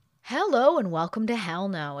Hello and welcome to Hell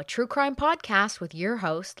No, a true crime podcast with your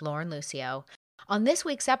host, Lauren Lucio. On this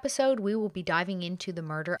week's episode, we will be diving into the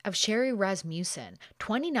murder of Sherri Rasmussen.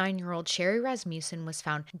 29-year-old Sherri Rasmussen was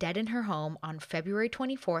found dead in her home on February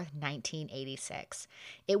 24th, 1986.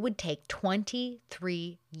 It would take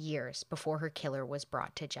 23 years before her killer was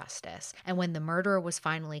brought to justice. And when the murderer was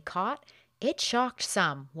finally caught, it shocked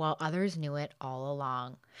some, while others knew it all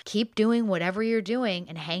along. Keep doing whatever you're doing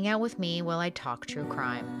and hang out with me while I talk true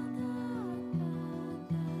crime.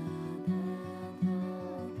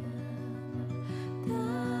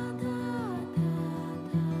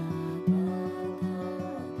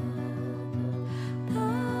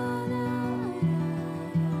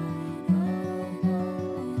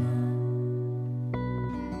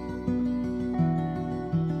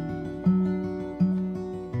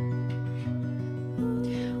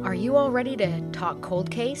 Are you all ready to talk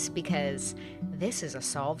cold case? Because this is a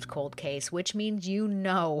solved cold case, which means you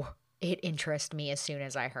know it interested me as soon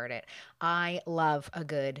as I heard it. I love a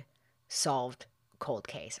good solved cold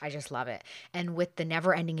case. I just love it. And with the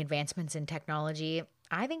never-ending advancements in technology,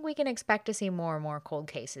 I think we can expect to see more and more cold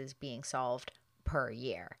cases being solved per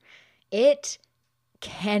year. It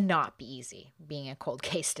cannot be easy being a cold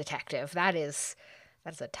case detective. That's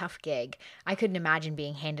a tough gig. I couldn't imagine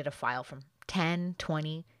being handed a file from 10,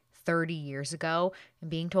 20, 30 years ago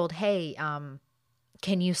and being told, hey,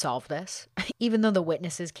 can you solve this? Even though the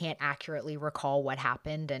witnesses can't accurately recall what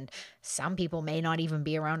happened and some people may not even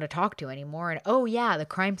be around to talk to anymore. And oh yeah, the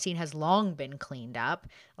crime scene has long been cleaned up.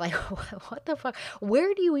 Like, what the fuck?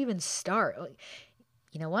 Where do you even start?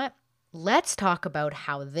 You know what? Let's talk about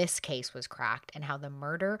how this case was cracked and how the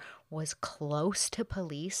murder was close to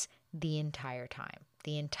police the entire time.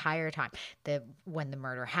 When the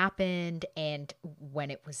murder happened and when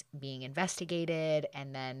it was being investigated,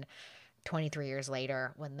 and then 23 years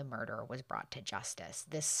later when the murderer was brought to justice.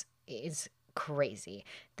 This is crazy.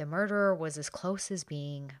 The murderer was as close as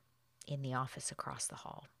being in the office across the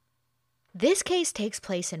hall. This case takes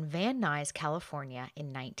place in Van Nuys, California in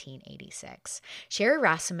 1986. Sherri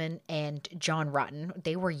Rasmussen and John Rutten,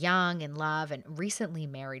 they were young, in love, and recently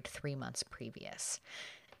married 3 months previous.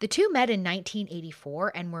 The two met in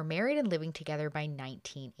 1984 and were married and living together by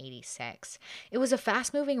 1986. It was a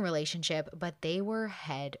fast-moving relationship, but they were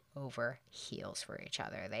head over heels for each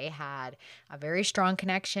other. They had a very strong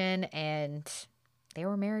connection and they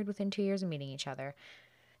were married within 2 years of meeting each other.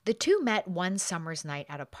 The two met one summer's night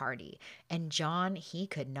at a party, and John, he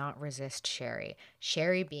could not resist Sherri.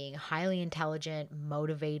 Sherri being highly intelligent,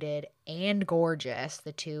 motivated, and gorgeous,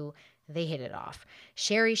 they hit it off.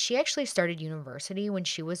 Sherri, she actually started university when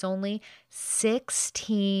she was only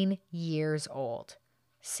 16 years old.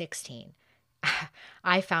 16.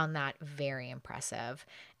 I found that very impressive.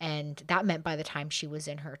 And that meant by the time she was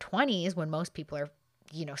in her 20s, when most people are,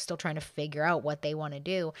 still trying to figure out what they want to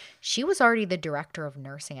do, she was already the director of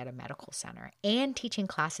nursing at a medical center and teaching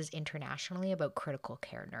classes internationally about critical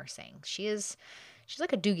care nursing. She's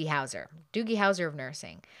like a Doogie Howser of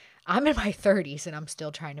nursing. I'm in my 30s and I'm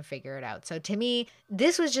still trying to figure it out. So to me,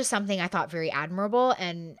 this was just something I thought very admirable.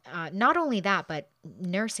 And not only that, but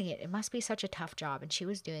nursing it must be such a tough job. And she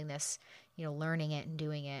was doing this, learning it and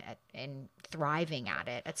doing it and thriving at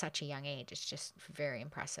it at such a young age. It's just very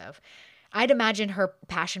impressive. I'd imagine her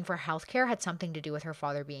passion for healthcare had something to do with her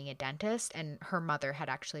father being a dentist, and her mother had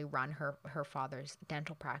actually run her father's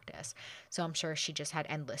dental practice. So I'm sure she just had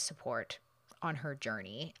endless support on her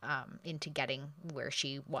journey into getting where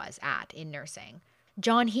she was at in nursing.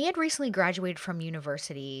 John, he had recently graduated from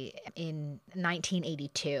university in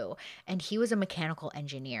 1982, and he was a mechanical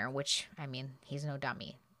engineer, which, I mean, he's no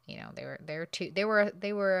dummy. They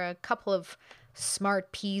were a couple of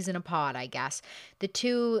smart peas in a pod, I guess.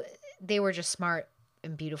 They were just smart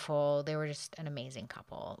and beautiful. They were just an amazing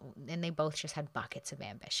couple, and they both just had buckets of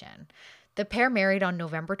ambition. The pair married on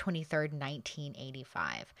November 23rd,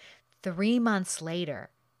 1985. 3 months later,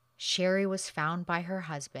 Sherri was found by her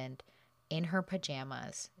husband in her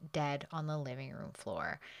pajamas, dead on the living room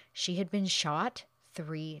floor. She had been shot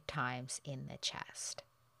 3 times in the chest.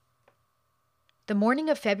 The morning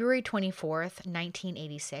of February 24th,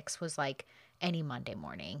 1986 was like any Monday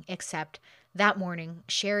morning, except that morning,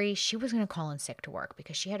 Sherri, she was going to call in sick to work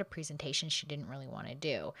because she had a presentation she didn't really want to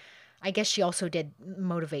do. I guess she also did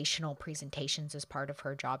motivational presentations as part of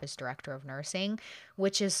her job as director of nursing,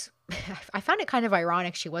 which is, I found it kind of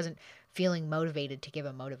ironic she wasn't feeling motivated to give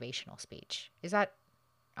a motivational speech. Is that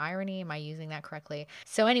irony? Am I using that correctly?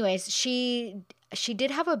 So anyways, she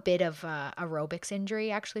did have a bit of aerobics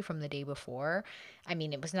injury actually from the day before. I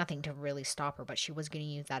mean, it was nothing to really stop her, but she was going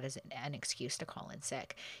to use that as an excuse to call in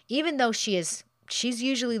sick. Even though she is she's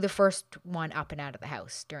usually the first one up and out of the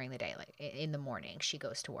house during the day. Like in the morning, she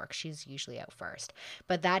goes to work. She's usually out first.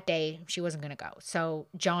 But that day, she wasn't going to go. So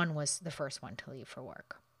John was the first one to leave for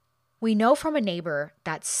work. We know from a neighbor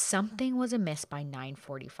that something was amiss by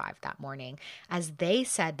 9:45 that morning, as they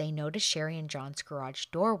said they noticed Sherri and John's garage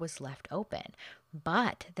door was left open.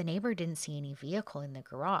 But the neighbor didn't see any vehicle in the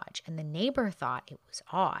garage, and the neighbor thought it was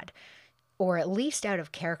odd, or at least out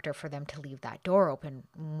of character for them to leave that door open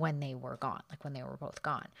when they were gone, like when they were both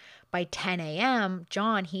gone. By 10 a.m.,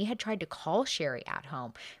 John, he had tried to call Sherri at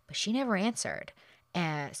home, but she never answered.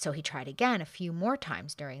 So he tried again a few more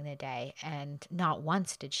times during the day, and not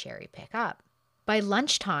once did Sherri pick up. By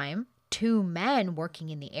lunchtime, two men working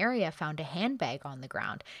in the area found a handbag on the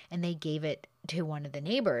ground, and they gave it to one of the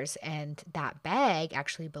neighbors, and that bag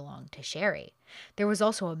actually belonged to Sherri. There was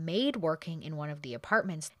also a maid working in one of the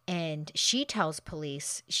apartments, and she tells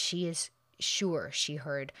police she is sure she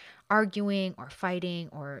heard arguing or fighting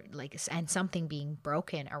or and something being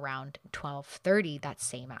broken around 12:30 that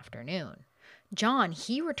same afternoon. John,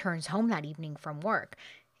 he returns home that evening from work,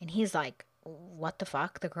 and he's like, what the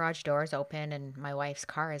fuck? The garage door is open and my wife's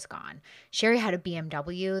car is gone. Sherri had a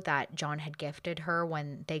BMW that John had gifted her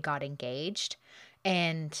when they got engaged,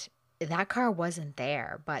 and that car wasn't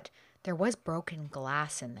there, but there was broken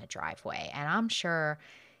glass in the driveway, and I'm sure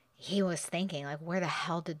he was thinking, like, where the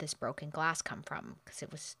hell did this broken glass come from? Because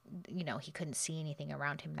it was, he couldn't see anything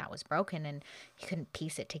around him that was broken, and he couldn't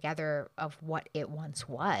piece it together of what it once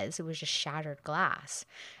was. It was just shattered glass.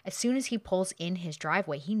 As soon as he pulls in his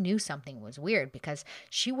driveway, he knew something was weird, because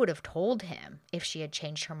she would have told him if she had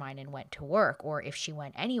changed her mind and went to work, or if she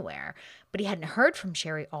went anywhere. But he hadn't heard from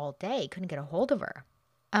Sherri all day, couldn't get a hold of her.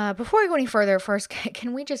 Before I go any further, first,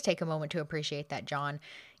 can we just take a moment to appreciate that John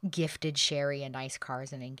gifted Sherri a nice car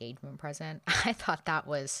as an engagement present? I thought that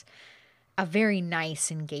was a very nice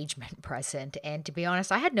engagement present. And to be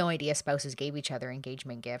honest, I had no idea spouses gave each other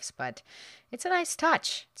engagement gifts, but it's a nice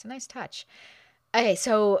touch. It's a nice touch. Okay,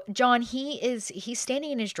 so John, he's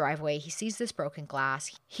standing in his driveway. He sees this broken glass.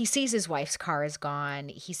 He sees his wife's car is gone.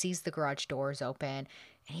 He sees the garage doors open.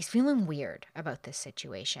 And he's feeling weird about this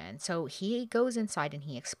situation. So he goes inside and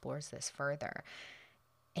he explores this further.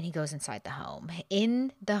 And he goes inside the home.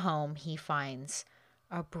 In the home, he finds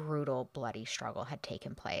a brutal, bloody struggle had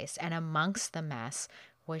taken place. And amongst the mess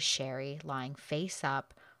was Sherri lying face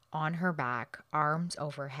up on her back, arms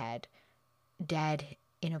overhead, dead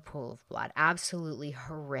in a pool of blood. Absolutely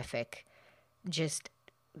horrific. Just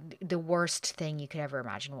the worst thing you could ever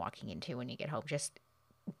imagine walking into when you get home. Just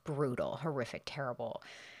brutal, horrific, terrible.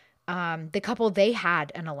 The couple, they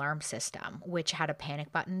had an alarm system, which had a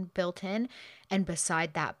panic button built in. And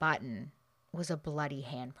beside that button was a bloody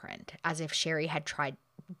handprint, as if Sherri had tried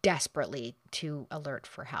desperately to alert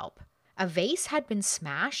for help. A vase had been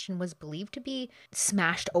smashed and was believed to be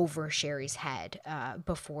smashed over Sherri's head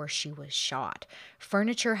before she was shot.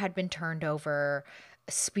 Furniture had been turned over,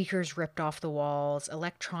 speakers ripped off the walls,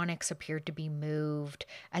 electronics appeared to be moved,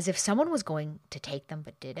 as if someone was going to take them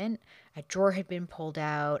but didn't. A drawer had been pulled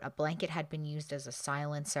out, a blanket had been used as a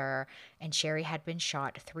silencer, and Sherri had been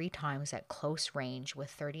shot 3 times at close range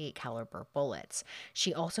with .38 caliber bullets.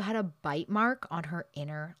 She also had a bite mark on her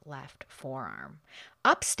inner left forearm.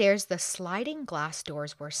 Upstairs, the sliding glass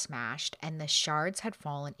doors were smashed and the shards had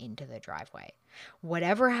fallen into the driveway.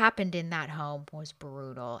 Whatever happened in that home was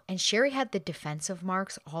brutal, and Sherri had the defensive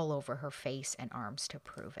marks all over her face and arms to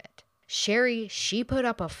prove it. Sherri, she put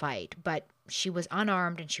up a fight, but she was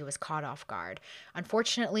unarmed and she was caught off guard.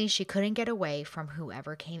 Unfortunately, she couldn't get away from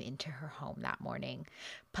whoever came into her home that morning.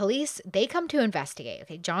 Police, they come to investigate.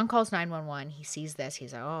 Okay, John calls 911. He sees this.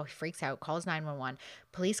 He's like, oh, he freaks out, calls 911.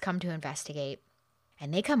 Police come to investigate,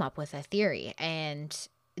 and they come up with a theory. And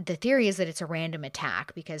the theory is that it's a random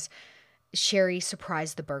attack because Sherri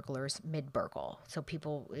surprised the burglars mid-burgle. So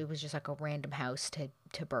it was just like a random house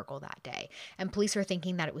to burgle that day. And police are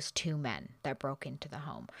thinking that it was 2 men that broke into the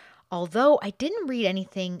home. Although I didn't read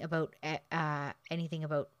anything about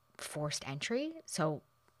forced entry. So,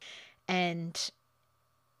 and,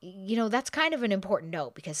 that's kind of an important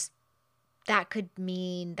note, because that could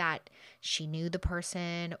mean that she knew the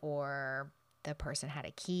person, or the person had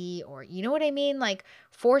a key, or, you know what I mean? Like,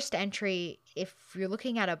 forced entry, if you're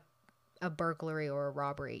looking at a burglary or a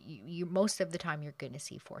robbery, you most of the time you're going to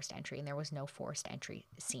see forced entry, and there was no forced entry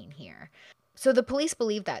seen here. So the police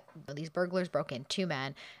believe that these burglars broke in, two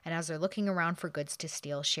men, and as they're looking around for goods to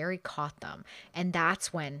steal, Sherri caught them. And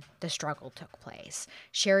that's when the struggle took place.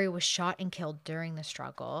 Sherri was shot and killed during the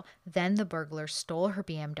struggle. Then the burglars stole her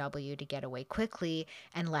BMW to get away quickly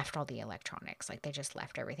and left all the electronics. Like they just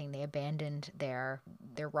left everything. They abandoned their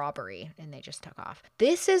robbery and they just took off.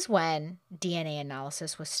 This is when DNA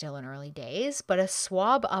analysis was still in early days, but a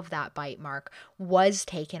swab of that bite mark was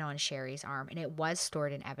taken on Sherri's arm and it was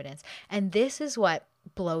stored in evidence. And this is what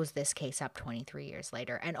blows this case up 23 years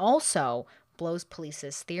later and also blows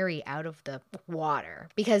police's theory out of the water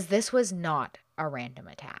because this was not a random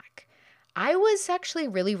attack. I was actually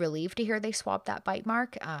really relieved to hear they swapped that bite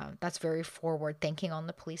mark. That's very forward thinking on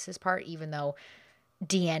the police's part, even though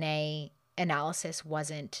DNA analysis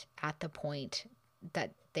wasn't at the point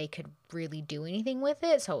that they could really do anything with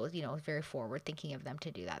it. So, it was very forward thinking of them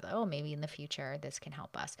to do that. Oh, maybe in the future this can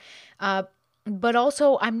help us. But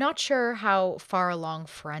also, I'm not sure how far along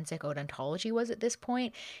forensic odontology was at this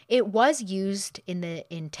point. It was used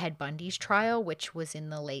in Ted Bundy's trial, which was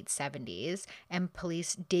in the late 70s, and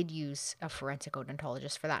police did use a forensic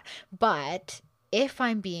odontologist for that. But if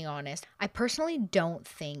I'm being honest, I personally don't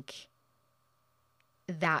think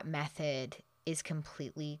that method is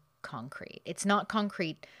completely concrete. It's not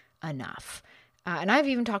concrete enough. And I've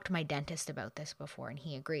even talked to my dentist about this before, and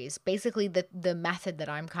he agrees. Basically, the method that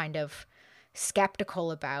I'm kind of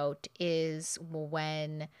skeptical about is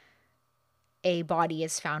when a body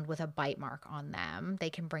is found with a bite mark on them. They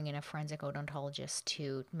can bring in a forensic odontologist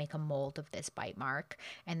to make a mold of this bite mark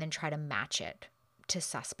and then try to match it to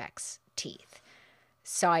suspects' teeth.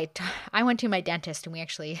 So I went to my dentist and we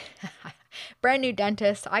actually, brand new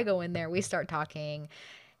dentist, I go in there, we start talking.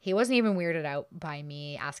 He wasn't even weirded out by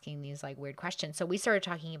me asking these like weird questions. So we started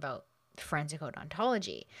talking about forensic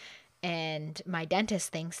odontology. And my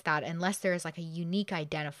dentist thinks that unless there is like a unique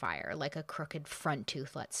identifier, like a crooked front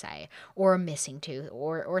tooth, let's say, or a missing tooth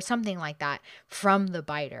or something like that from the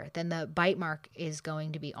biter, then the bite mark is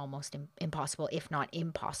going to be almost impossible, if not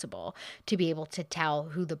impossible, to be able to tell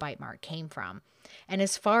who the bite mark came from. And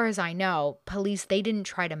as far as I know, police, they didn't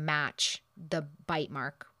try to match the bite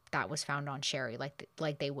mark that was found on Sherri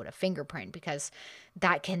like they would a fingerprint, because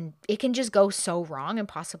it can just go so wrong and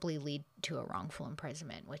possibly lead to a wrongful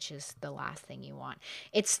imprisonment, which is the last thing you want.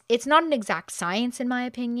 It's not an exact science in my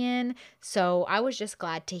opinion, so I was just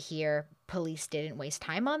glad to hear police didn't waste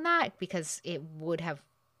time on that, because it would have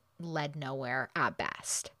led nowhere at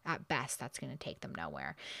best. At best, that's going to take them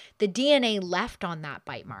nowhere. The DNA left on that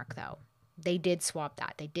bite mark, though, they did swap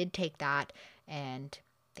that. They did take that and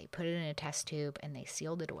they put it in a test tube and they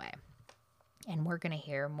sealed it away. And we're going to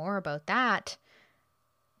hear more about that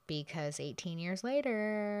because 18 years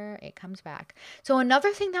later, it comes back. So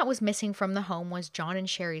another thing that was missing from the home was John and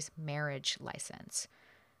Sherri's marriage license,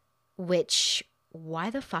 which, why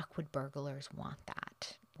the fuck would burglars want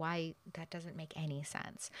that? Why? That doesn't make any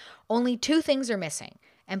sense. Only two things are missing,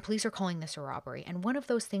 and police are calling this a robbery. And one of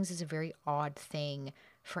those things is a very odd thing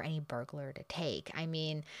for any burglar to take. I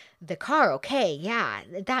mean, the car, okay, yeah,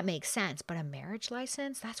 that makes sense. But a marriage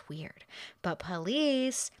license? That's weird. But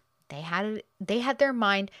police, they had their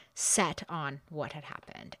mind set on what had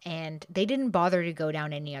happened. And they didn't bother to go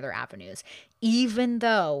down any other avenues. Even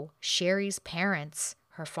though Sherri's parents,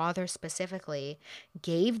 her father specifically,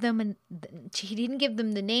 he didn't give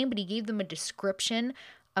them the name, but he gave them a description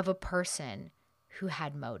of a person who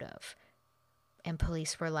had motive. And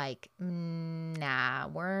police were like, nah,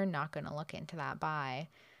 we're not going to look into that. Bye.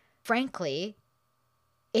 Frankly,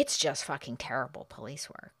 it's just fucking terrible police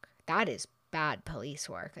work. That is bad police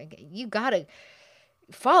work. Like, you got to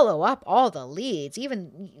follow up all the leads.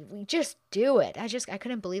 Even just do it. I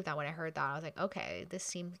couldn't believe that when I heard that. I was like, okay, this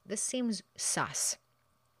seems sus.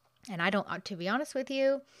 And I don't, to be honest with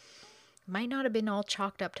you, might not have been all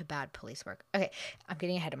chalked up to bad police work. Okay, I'm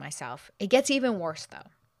getting ahead of myself. It gets even worse though,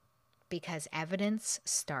 because evidence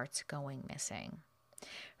starts going missing.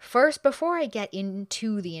 First, before I get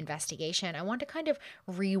into the investigation, I want to kind of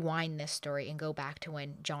rewind this story and go back to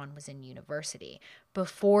when John was in university,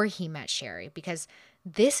 before he met Sherri, because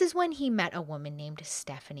this is when he met a woman named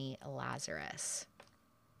Stephanie Lazarus.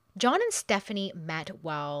 John and Stephanie met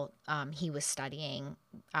while he was studying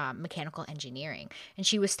mechanical engineering, and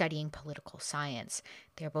she was studying political science.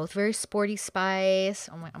 They're both very sporty spice.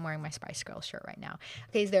 I'm wearing my Spice Girl shirt right now.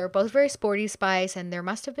 Okay, so they're both very sporty spice, and there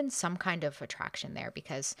must have been some kind of attraction there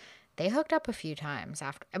because they hooked up a few times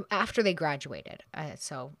after they graduated.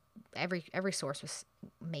 So every source was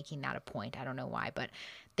making that a point. I don't know why, but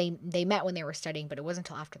they met when they were studying, but it wasn't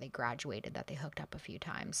until after they graduated that they hooked up a few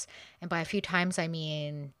times. And by a few times, I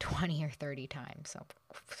mean 20 or 30 times. So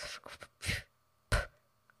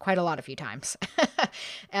quite a few times.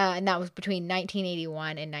 And that was between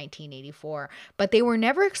 1981 and 1984. But they were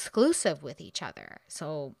never exclusive with each other.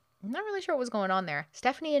 So I'm not really sure what was going on there.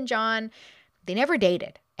 Stephanie and John, they never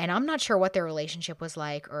dated. And I'm not sure what their relationship was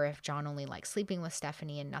like, or if John only liked sleeping with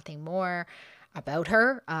Stephanie and nothing more about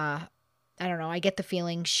her. I don't know. I get the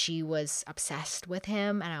feeling she was obsessed with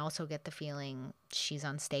him, and I also get the feeling she's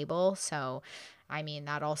unstable. So, I mean,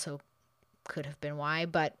 that also could have been why.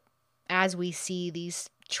 But as we see, these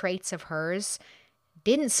traits of hers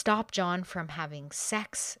didn't stop John from having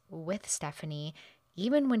sex with Stephanie,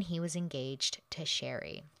 even when he was engaged to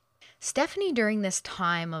Sherri. Stephanie, during this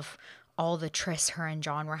time of all the trysts her and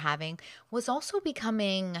John were having, was also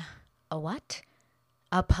becoming a what?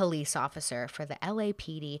 A police officer for the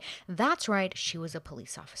LAPD. That's right, she was a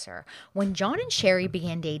police officer. When John and Sherri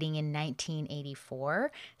began dating in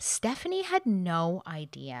 1984, Stephanie had no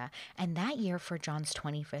idea. And that year, for John's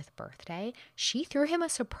 25th birthday, she threw him a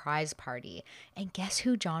surprise party. And guess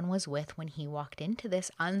who John was with when he walked into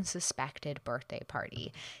this unsuspected birthday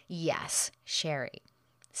party? Yes, Sherri.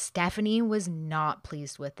 Stephanie was not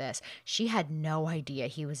pleased with this. She had no idea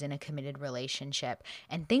he was in a committed relationship,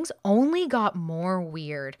 and things only got more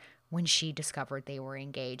weird when she discovered they were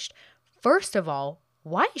engaged. First of all,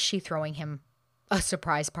 why is she throwing him a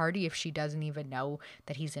surprise party if she doesn't even know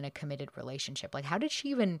that he's in a committed relationship? Like, how did she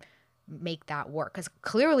even make that work? Because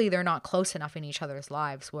clearly they're not close enough in each other's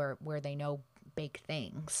lives where they know big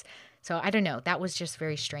things. So I don't know. That was just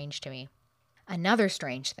very strange to me. Another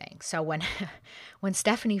strange thing. So when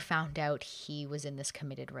Stephanie found out he was in this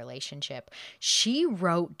committed relationship, she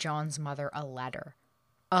wrote John's mother a letter.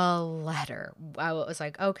 A letter. I was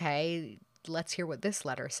like, okay, let's hear what this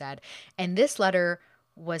letter said. And this letter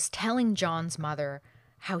was telling John's mother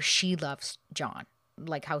how she loves John,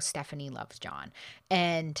 like how Stephanie loves John,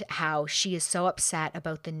 and how she is so upset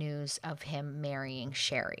about the news of him marrying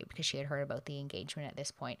Sherri because she had heard about the engagement at this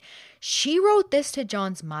point. She wrote this to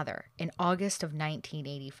John's mother in August of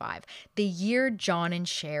 1985, the year John and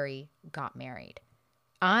Sherri got married.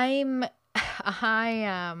 Yeah,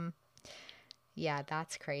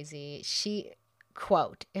 that's crazy.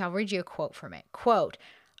 I'll read you a quote from it. Quote,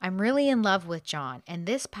 "I'm really in love with John, and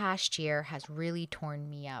this past year has really torn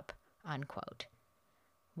me up," unquote.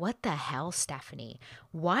 What the hell, Stephanie?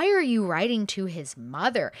 Why are you writing to his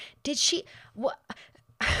mother? Did she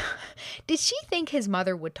did she think his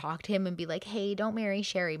mother would talk to him and be like, "Hey, don't marry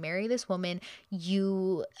Sherri. Marry this woman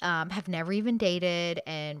you have never even dated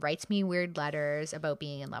and writes me weird letters about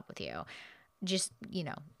being in love with you. Just,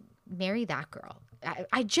 marry that girl."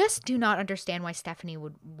 I just do not understand why Stephanie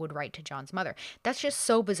would write to John's mother. That's just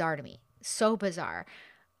so bizarre to me. So bizarre.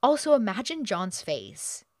 Also, imagine John's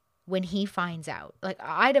face when he finds out. Like,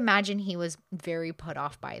 I'd imagine he was very put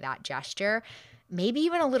off by that gesture, maybe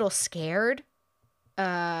even a little scared.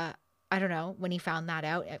 I don't know, when he found that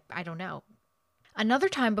out. I don't know. Another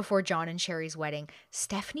time before John and Sherri's wedding,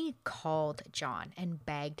 Stephanie called John and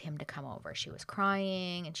begged him to come over. She was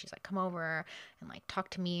crying and she's like, "Come over and like talk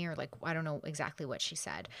to me," or like, I don't know exactly what she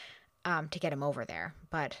said. To get him over there.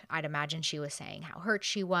 But I'd imagine she was saying how hurt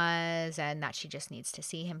she was and that she just needs to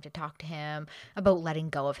see him to talk to him about letting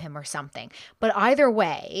go of him or something. But either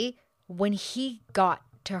way, when he got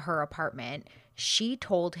to her apartment, she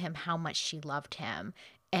told him how much she loved him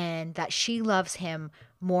and that she loves him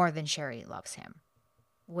more than Sherri loves him,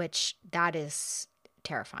 which that is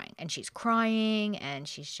terrifying. And she's crying and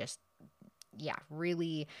she's just,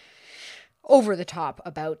 really over the top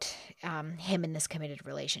about him in this committed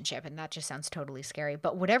relationship, and that just sounds totally scary.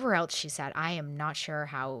 But whatever else she said, I am not sure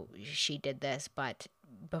how she did this, but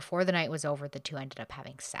before the night was over, the two ended up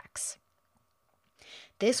having sex.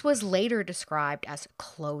 This was later described as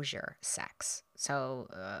closure sex. So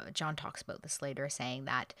John talks about this later, saying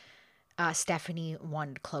that Stephanie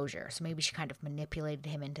wanted closure. So maybe she kind of manipulated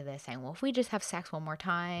him into this, saying, well, if we just have sex one more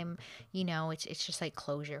time, it's just like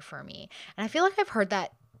closure for me. And I feel like I've heard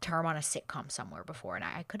that term on a sitcom somewhere before, and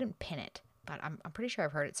I couldn't pin it, but I'm pretty sure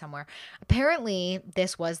I've heard it somewhere. Apparently,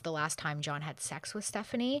 this was the last time John had sex with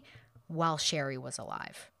Stephanie while Sherri was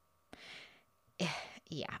alive.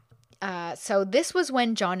 Yeah. So this was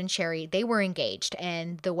when John and Sherri, they were engaged,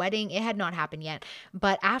 and the wedding, it had not happened yet.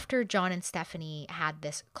 But after John and Stephanie had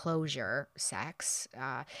this closure sex,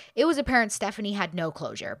 it was apparent Stephanie had no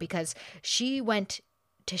closure because she went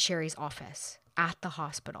to Sherri's office at the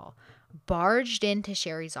hospital, barged into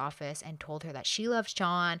Sherri's office and told her that she loves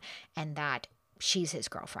John and that she's his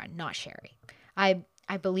girlfriend, not Sherri. I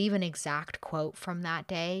believe an exact quote from that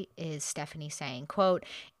day is Stephanie saying, quote,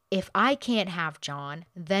 "If I can't have John,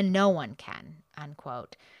 then no one can,"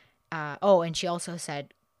 unquote. And she also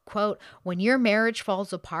said, quote, when your marriage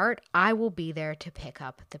falls apart, I will be there to pick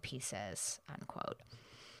up the pieces, unquote.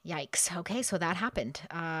 Yikes. Okay, so that happened.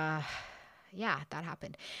 Yeah, that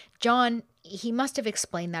happened. John, he must have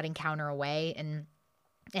explained that encounter away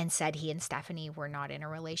and said he and Stephanie were not in a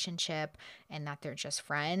relationship and that they're just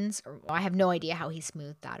friends. I have no idea how he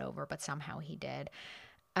smoothed that over, but somehow he did.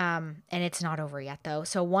 And it's not over yet though.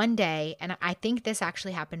 So one day, and I think this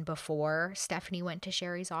actually happened before Stephanie went to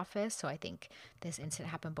Sherri's office. So I think this incident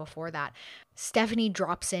happened before that. Stephanie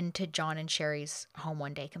drops into John and Sherri's home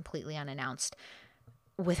one day completely unannounced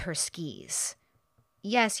with her skis.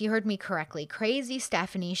 Yes, you heard me correctly. Crazy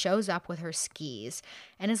Stephanie shows up with her skis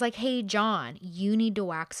and is like, hey, John, you need to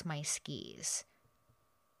wax my skis.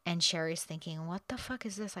 And Sherri's thinking, what the fuck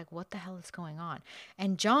is this? Like, what the hell is going on?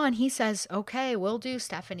 And John, he says, okay, will do,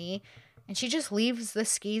 Stephanie. And she just leaves the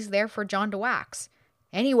skis there for John to wax.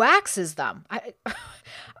 And he waxes them. I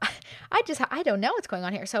don't know what's going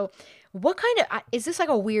on here. So what kind of, is this like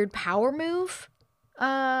a weird power move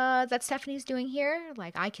that Stephanie's doing here?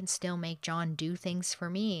 Like, I can still make John do things for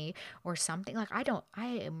me or something. Like, I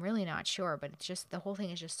am really not sure, but it's just, the whole thing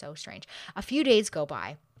is just so strange. A few days go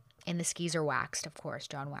by. And the skis are waxed, of course.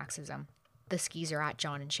 John waxes them. The skis are at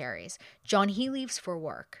John and Sherri's. John, he leaves for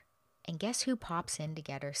work. And guess who pops in to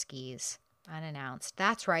get her skis? Unannounced.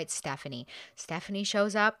 That's right, Stephanie. Stephanie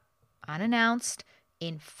shows up, unannounced,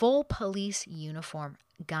 in full police uniform,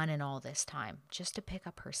 gun and all this time, just to pick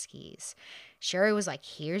up her skis. Sherri was like,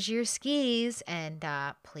 here's your skis, and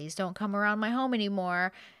please don't come around my home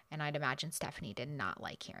anymore. And I'd imagine Stephanie did not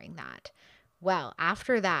like hearing that. Well,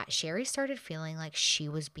 after that, Sherri started feeling like she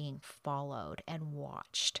was being followed and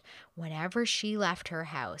watched whenever she left her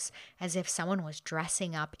house, as if someone was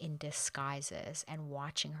dressing up in disguises and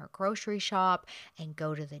watching her grocery shop and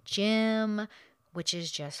go to the gym, which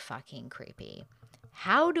is just fucking creepy.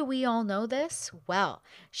 How do we all know this? Well,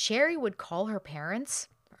 Sherri would call her parents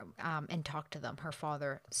and talk to them, her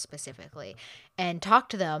father specifically, and talk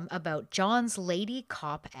to them about John's lady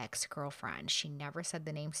cop ex-girlfriend. She never said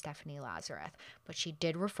the name Stephanie Lazarus, but she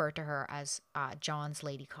did refer to her as John's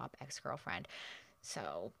lady cop ex-girlfriend.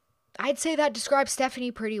 So I'd say that describes Stephanie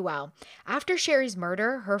pretty well. After Sherri's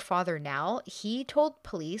murder, her father, Nell, he told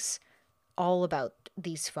police all about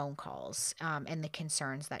these phone calls and the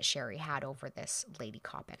concerns that Sherri had over this lady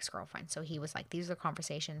cop ex-girlfriend. So he was like, these are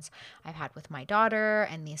conversations I've had with my daughter,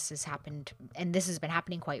 and this has happened, and this has been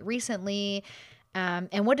happening quite recently.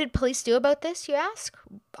 And what did police do about this, you ask?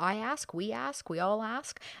 I ask, we all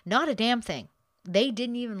ask. Not a damn thing. They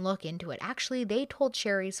didn't even look into it. Actually, they told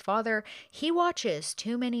Sherri's father he watches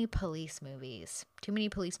too many police movies, too many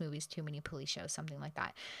police shows, something like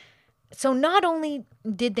that. So not only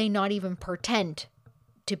did they not even pretend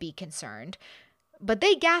to be concerned, but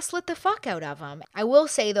they gaslit the fuck out of him. I will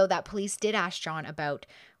say, though, that police did ask John about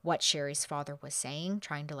what Sherri's father was saying,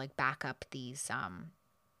 trying to like back up these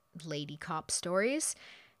lady cop stories.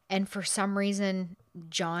 And for some reason,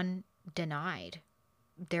 John denied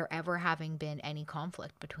there ever having been any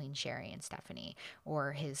conflict between Sherri and Stephanie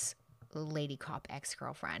or his lady cop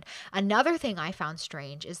ex-girlfriend. Another thing I found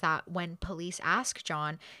strange is that when police asked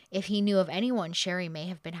John if he knew of anyone Sherri may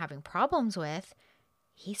have been having problems with,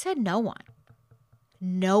 he said no one.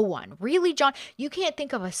 No one. Really, John? You can't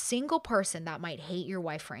think of a single person that might hate your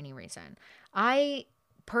wife for any reason. I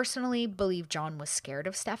personally believe John was scared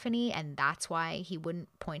of Stephanie, and that's why he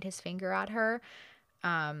wouldn't point his finger at her.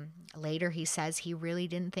 Later, he says he really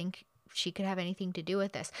didn't think she could have anything to do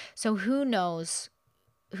with this. So who knows?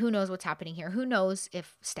 Who knows what's happening here? Who knows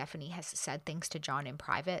if Stephanie has said things to John in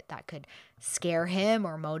private that could scare him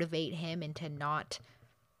or motivate him into not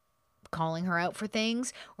calling her out for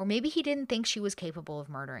things, or maybe he didn't think she was capable of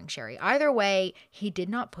murdering Sherri. Either way, he did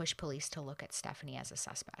not push police to look at Stephanie as a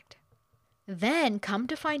suspect. Then, come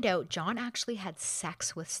to find out, John actually had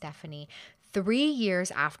sex with Stephanie 3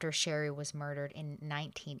 years after Sherri was murdered in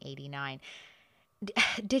 1989.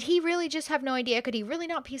 Did he really just have no idea? Could he really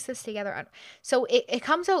not piece this together? So it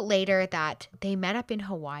comes out later that they met up in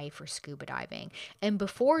Hawaii for scuba diving. And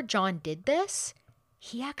before John did this,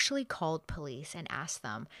 he actually called police and asked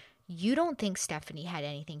them, you don't think Stephanie had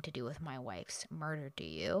anything to do with my wife's murder, do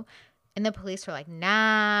you? And the police were like,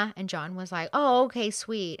 nah. And John was like, oh, okay,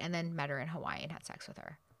 sweet. And then met her in Hawaii and had sex with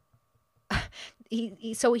her.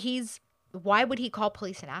 Why would he call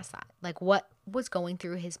police and ask that? Like, what was going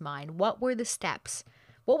through his mind? What were the steps?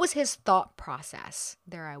 What was his thought process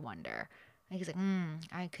there, I wonder? Like, he's like,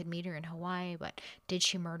 I could meet her in Hawaii, but did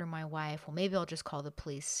she murder my wife? Well, maybe I'll just call the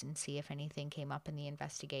police and see if anything came up in the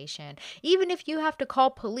investigation. Even if you have to call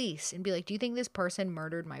police and be like, do you think this person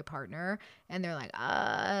murdered my partner? And they're like,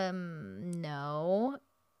 no.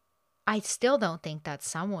 I still don't think that's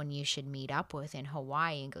someone you should meet up with in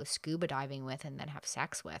Hawaii and go scuba diving with and then have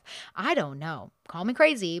sex with. I don't know. Call me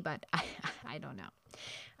crazy, but I don't know.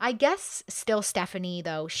 I guess still Stephanie,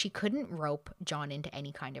 though, she couldn't rope John into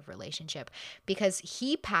any kind of relationship because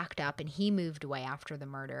he packed up and he moved away after the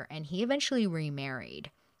murder and he eventually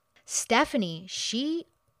remarried. Stephanie, she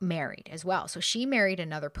married as well. So she married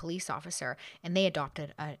another police officer and they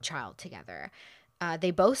adopted a child together.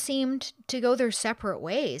 They both seemed to go their separate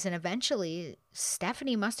ways, and eventually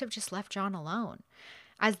Stephanie must have just left John alone.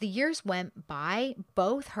 As the years went by,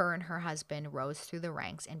 both her and her husband rose through the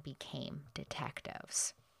ranks and became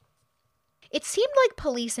detectives. It seemed like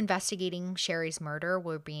police investigating Sherri's murder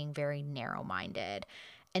were being very narrow-minded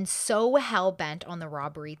and so hell-bent on the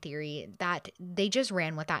robbery theory that they just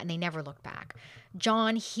ran with that and they never looked back.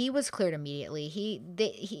 John, he was cleared immediately.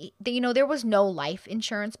 There was no life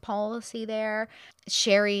insurance policy there.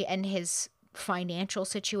 Sherri and his financial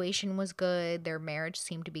situation was good. Their marriage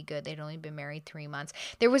seemed to be good. They'd only been married 3 months.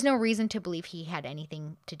 There was no reason to believe he had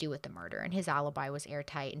anything to do with the murder, and his alibi was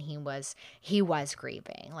airtight, and he was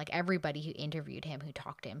grieving. Like, everybody who interviewed him, who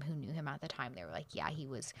talked to him, who knew him at the time, they were like, yeah, he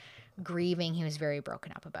was grieving. He was very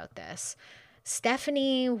broken up about this.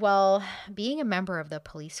 Stephanie, well, being a member of the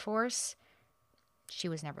police force, she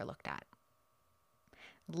was never looked at.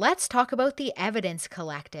 Let's talk about the evidence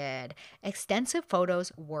collected. Extensive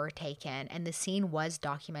photos were taken and the scene was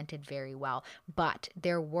documented very well, but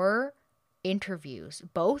there were interviews,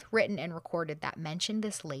 both written and recorded, that mentioned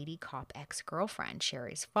this lady cop ex-girlfriend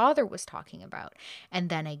Sherri's father was talking about. And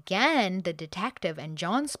then again, the detective and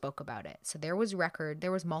John spoke about it. So there was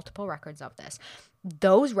multiple records of this.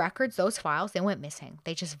 Those records, those files, they went missing.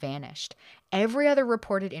 They just vanished. Every other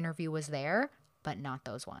reported interview was there, but not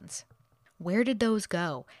those ones. Where did those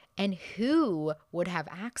go? And who would have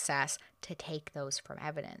access to take those from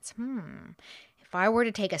evidence? If I were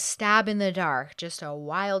to take a stab in the dark, just a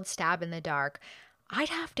wild stab in the dark, I'd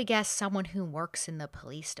have to guess someone who works in the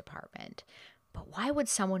police department. But why would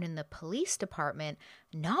someone in the police department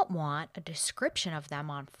not want a description of them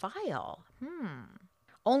on file?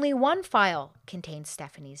 Only one file contained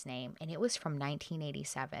Stephanie's name, and it was from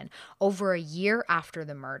 1987, over a year after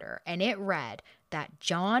the murder. And it read that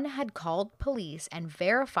John had called police and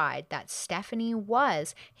verified that Stephanie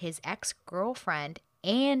was his ex-girlfriend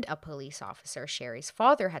and a police officer Sherri's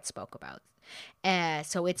father had spoke about.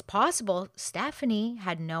 So it's possible Stephanie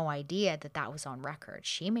had no idea that was on record.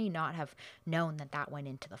 She may not have known that went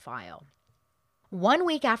into the file. 1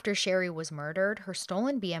 week after Sherri was murdered, her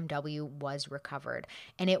stolen BMW was recovered,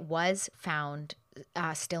 and it was found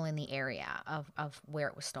still in the area of where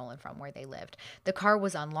it was stolen from, where they lived. The car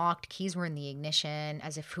was unlocked, keys were in the ignition,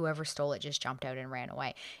 as if whoever stole it just jumped out and ran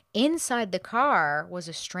away. Inside the car was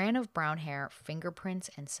a strand of brown hair, fingerprints,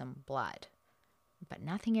 and some blood. But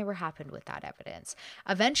nothing ever happened with that evidence.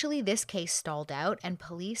 Eventually, this case stalled out, and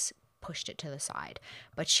police pushed it to the side.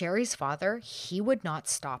 But Sherri's father, he would not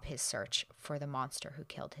stop his search for the monster who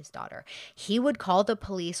killed his daughter. He would call the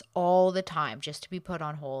police all the time just to be put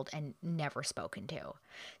on hold and never spoken to.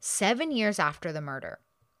 7 years after the murder,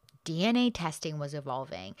 DNA testing was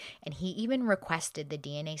evolving, and he even requested the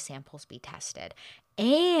DNA samples be tested.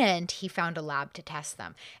 And he found a lab to test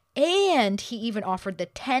them. And he even offered the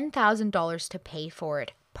 $10,000 to pay for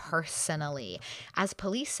it personally. As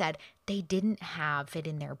police said, they didn't have it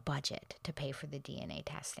in their budget to pay for the DNA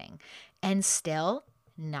testing. And still,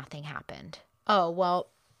 nothing happened. Oh, well,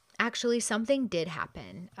 actually, something did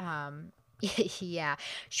happen. Yeah.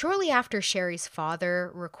 Shortly after Sherri's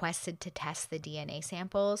father requested to test the DNA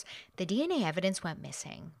samples, the DNA evidence went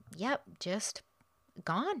missing. Yep, just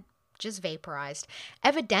gone. Just vaporized.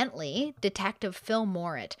 Evidently, Detective Phil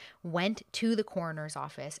Morritt went to the coroner's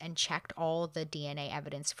office and checked all the DNA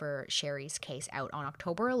evidence for Sherri's case out on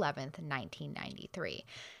October 11th, 1993.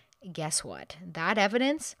 Guess what? That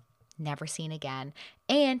evidence, never seen again.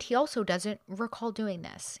 And he also doesn't recall doing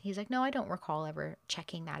this. He's like, no, I don't recall ever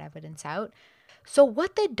checking that evidence out. So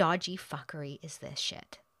what the dodgy fuckery is this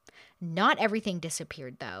shit? Not everything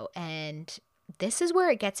disappeared, though, and this is where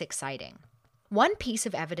it gets exciting. One piece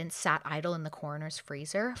of evidence sat idle in the coroner's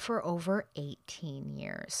freezer for over 18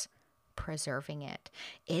 years, preserving it.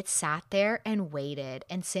 It sat there and waited,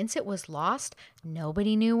 and since it was lost,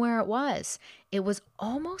 nobody knew where it was. It was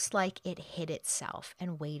almost like it hid itself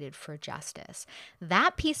and waited for justice.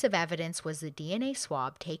 That piece of evidence was the DNA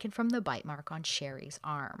swab taken from the bite mark on Sherri's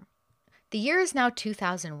arm. The year is now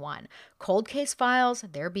 2001. Cold case files,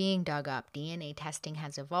 they're being dug up. DNA testing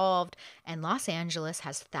has evolved, and Los Angeles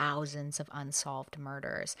has thousands of unsolved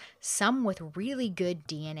murders, some with really good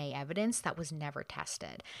DNA evidence that was never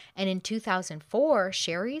tested. And in 2004,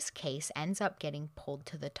 Sherri's case ends up getting pulled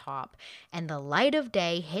to the top, and the light of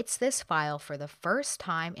day hits this file for the first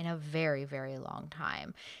time in a very, very long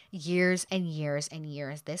time. Years and years and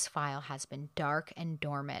years, this file has been dark and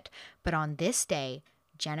dormant, but on this day,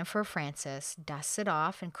 Jennifer Francis dusts it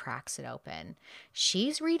off and cracks it open.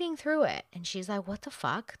 She's reading through it and she's like, what the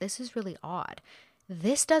fuck? This is really odd.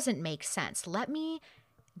 This doesn't make sense. Let me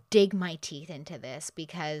dig my teeth into this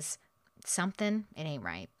because something, it ain't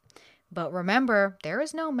right. But remember, there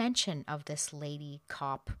is no mention of this lady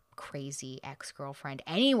cop crazy ex-girlfriend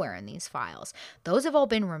anywhere in these files. Those have all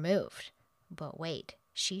been removed. But wait,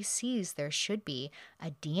 she sees there should be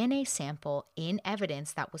a DNA sample in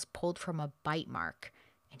evidence that was pulled from a bite mark,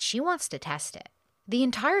 and she wants to test it. The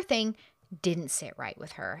entire thing didn't sit right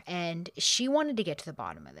with her, and she wanted to get to the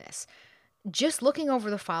bottom of this. Just looking over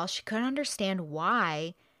the file, she couldn't understand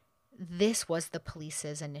why this was the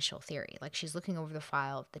police's initial theory. Like, she's looking over the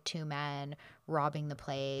file of the two men robbing the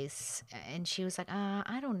place, and she was like,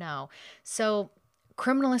 I don't know. So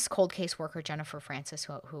criminalist cold case worker Jennifer Francis,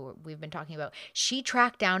 who we've been talking about, she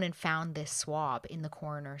tracked down and found this swab in the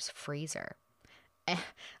coroner's freezer.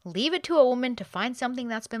 Leave it to a woman to find something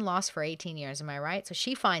that's been lost for 18 years, am I right? So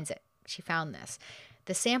she finds it. She found this.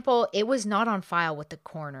 The sample, it was not on file with the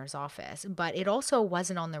coroner's office, but it also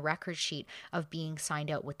wasn't on the record sheet of being signed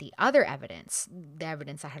out with the other evidence, the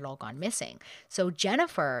evidence that had all gone missing. So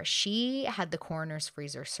Jennifer, she had the coroner's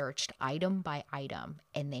freezer searched item by item,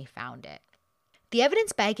 and they found it. The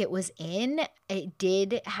evidence bag it was in, it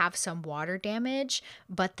did have some water damage,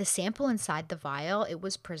 but the sample inside the vial, it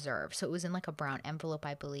was preserved. So it was in like a brown envelope,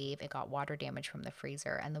 I believe. It got water damage from the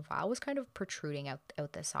freezer, and the vial was kind of protruding out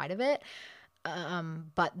the side of it.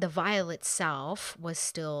 But the vial itself was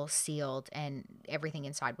still sealed and everything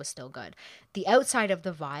inside was still good. The outside of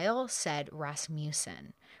the vial said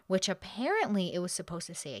Rasmussen, which apparently it was supposed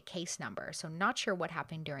to say a case number. So not sure what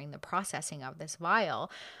happened during the processing of this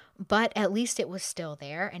vial, but at least it was still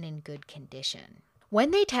there and in good condition.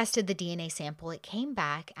 When they tested the DNA sample, it came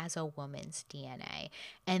back as a woman's DNA.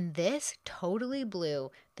 And this totally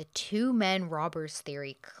blew the two men robbers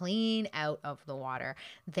theory clean out of the water.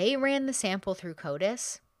 They ran the sample through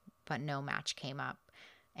CODIS, but no match came up.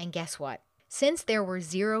 And guess what? Since there were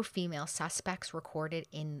 0 female suspects recorded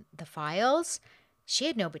in the files, she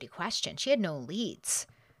had nobody questioned. She had no leads.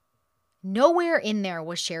 Nowhere in there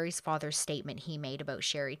was Sherri's father's statement he made about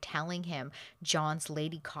Sherri telling him John's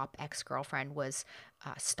lady cop ex-girlfriend was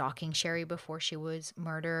stalking Sherri before she was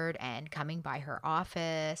murdered and coming by her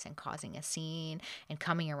office and causing a scene and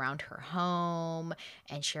coming around her home,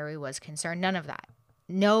 and Sherri was concerned. None of that.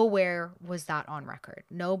 Nowhere was that on record.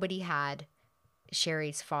 Nobody had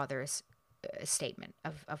Sherri's father's statement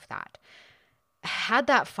of that. Had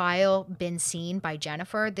that file been seen by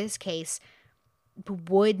Jennifer, this case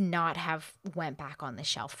would not have went back on the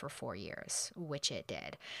shelf for 4 years, which it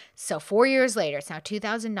did. So 4 years later, it's now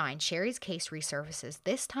 2009, Sherri's case resurfaces,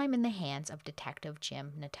 this time in the hands of Detective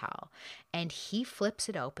Jim Natal. And he flips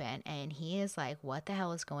it open and he is like, what the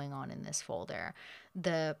hell is going on in this folder?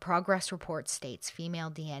 The progress report states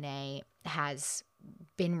female DNA has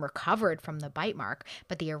been recovered from the bite mark,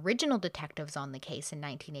 but the original detectives on the case in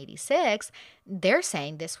 1986, they're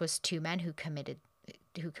saying this was two men who committed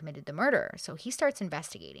the murder. So he starts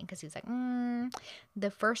investigating because he's like,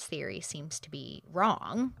 the first theory seems to be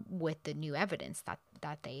wrong with the new evidence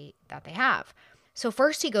that they have. So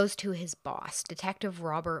first he goes to his boss, Detective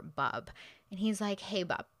Robert Bubb, and he's like, hey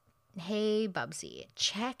Bubsy,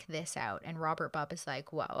 check this out. And Robert Bubb is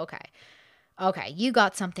like, whoa, okay, you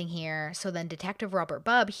got something here. So then Detective Robert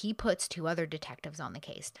Bubb, he puts 2 other detectives on the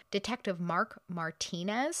case, Detective Mark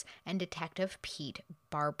Martinez and Detective Pete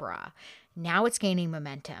Barbara. Now it's gaining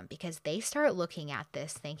momentum because they start looking at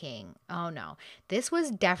this thinking, oh no, this was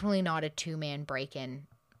definitely not a 2-man break-in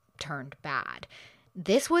turned bad.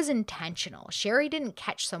 This was intentional. Sherri didn't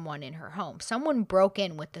catch someone in her home. Someone broke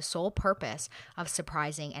in with the sole purpose of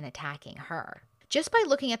surprising and attacking her. Just by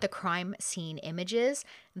looking at the crime scene images,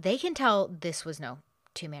 they can tell this was no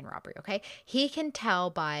 2-man robbery, okay? He can tell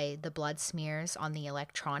by the blood smears on the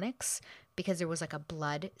electronics because there was like a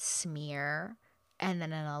blood smear and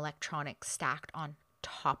then an electronic stacked on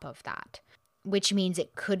top of that, which means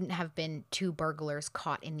it couldn't have been 2 burglars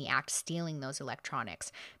caught in the act stealing those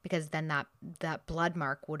electronics, because then that blood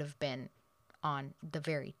mark would have been on the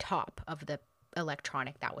very top of the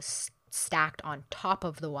electronic that was stacked on top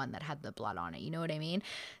of the one that had the blood on it. You know what I mean?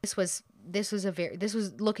 This was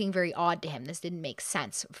looking very odd to him. This didn't make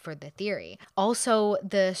sense for the theory. Also,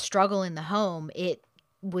 the struggle in the home, it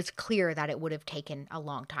was clear that it would have taken a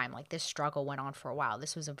long time. Like, this struggle went on for a while.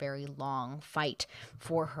 This was a very long fight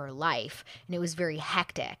for her life, and it was very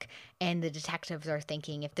hectic. And the detectives are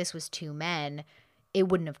thinking, if this was two men, it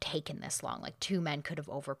wouldn't have taken this long. Like, two men could have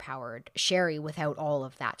overpowered Sherri without all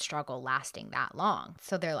of that struggle lasting that long.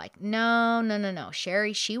 So they're like, no.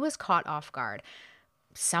 Sherri, she was caught off guard.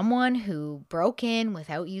 Someone who broke in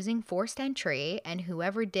without using forced entry, and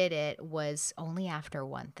whoever did it was only after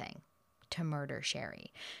one thing: to murder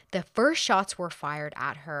Sherri. The first shots were fired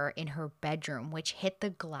at her in her bedroom, which hit the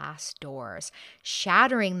glass doors,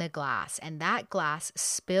 shattering the glass, and that glass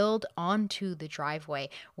spilled onto the driveway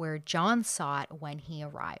where John saw it when he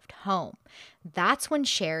arrived home. That's when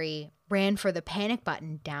Sherri ran for the panic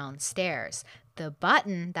button downstairs, the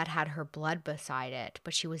button that had her blood beside it,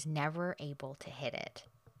 but she was never able to hit it.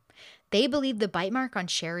 They believe the bite mark on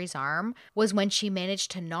Sherri's arm was when she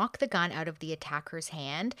managed to knock the gun out of the attacker's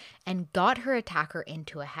hand and got her attacker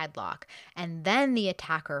into a headlock, and then the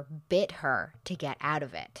attacker bit her to get out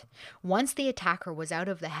of it. Once the attacker was out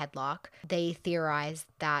of the headlock, they theorized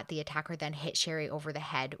that the attacker then hit Sherri over the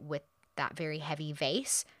head with that very heavy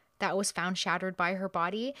vase that was found shattered by her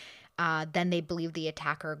body. Then they believe the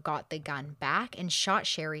attacker got the gun back and shot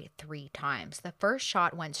Sherri 3 times. The first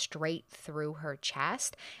shot went straight through her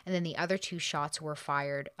chest, and then the other 2 shots were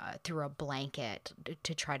fired through a blanket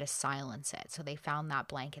to try to silence it. So they found that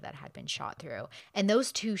blanket that had been shot through. And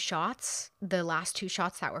those 2 shots, the last 2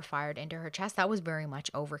 shots that were fired into her chest, that was very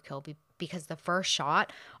much overkill because the first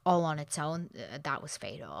shot, all on its own, that was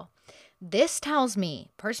fatal. This tells me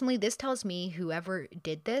whoever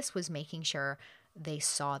did this was making sure they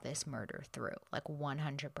saw this murder through, like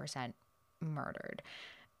 100% murdered.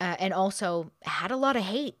 And also had a lot of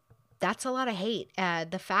hate. That's a lot of hate.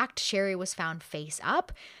 The fact Sherri was found face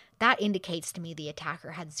up, that indicates to me the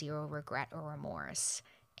attacker had zero regret or remorse,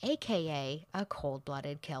 aka a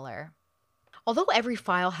cold-blooded killer. Although every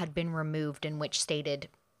file had been removed in which stated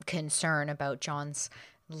concern about John's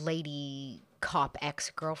lady cop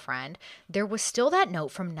ex-girlfriend, there was still that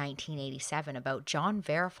note from 1987 about John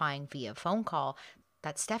verifying via phone call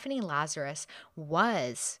that Stephanie Lazarus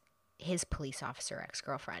was his police officer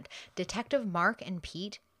ex-girlfriend. Detective Mark and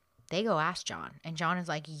Pete, they go ask John, and John is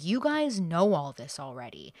like, you guys know all this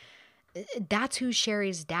already. That's who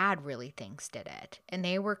Sherri's dad really thinks did it. And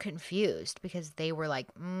they were confused because they were like,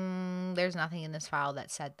 there's nothing in this file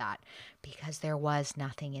that said that. Because there was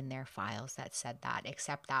nothing in their files that said that,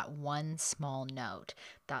 except that one small note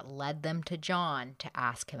that led them to John to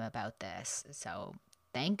ask him about this. So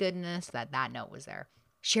thank goodness that note was there.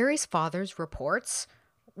 Sherri's father's reports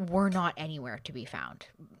were not anywhere to be found.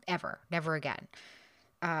 Ever. Never again.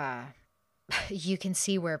 You can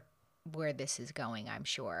see where this is going, I'm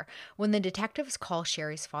sure. When the detectives call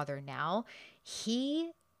Sherri's father now,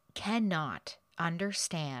 he cannot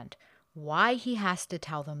understand why he has to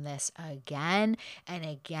tell them this again and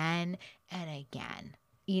again and again.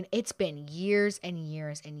 It's been years and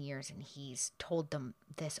years and years, and he's told them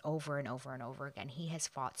this over and over and over again. He has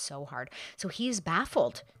fought so hard. So he's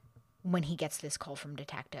baffled when he gets this call from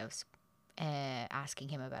detectives asking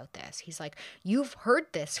him about this. He's like, you've heard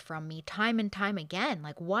this from me time and time again.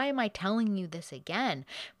 Like, why am I telling you this again?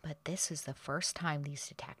 But this is the first time these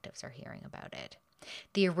detectives are hearing about it.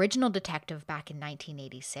 The original detective back in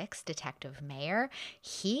 1986, Detective Mayer,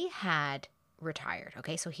 he had retired.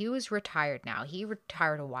 Okay, so he was retired now. He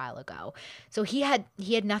retired a while ago. So he had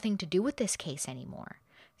nothing to do with this case anymore.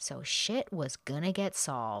 So shit was gonna get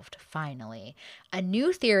solved, finally. A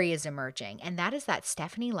new theory is emerging, and that is that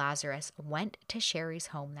Stephanie Lazarus went to Sherri's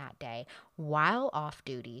home that day while off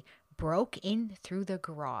duty, broke in through the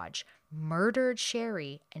garage, murdered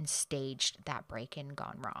Sherri, and staged that break-in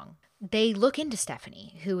gone wrong. They look into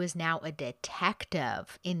Stephanie, who is now a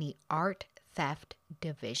detective in the art theft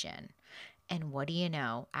division. And what do you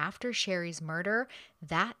know? After Sherri's murder,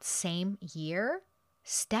 that same year,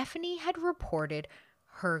 Stephanie had reported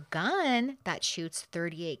her gun that shoots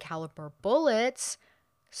 .38 caliber bullets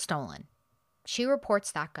stolen. She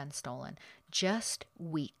reports that gun stolen just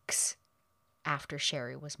weeks after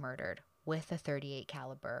Sherri was murdered with 38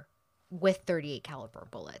 caliber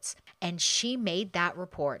bullets. And she made that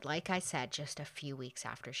report, like I said, just a few weeks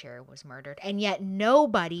after Sherri was murdered. And yet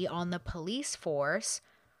nobody on the police force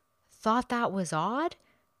thought that was odd.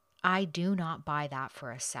 I do not buy that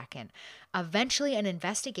for a second. Eventually, an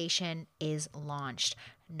investigation is launched.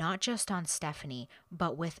 not just on Stephanie,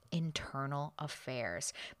 but with internal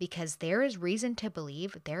affairs, because there is reason to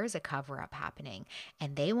believe there is a cover up happening,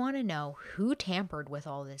 and they want to know who tampered with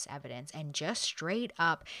all this evidence and just straight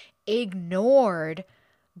up ignored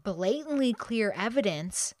blatantly clear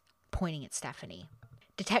evidence pointing at Stephanie.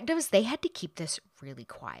 Detectives, they had to keep this really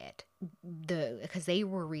quiet because they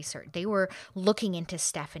were looking into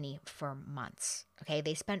Stephanie for months. Okay,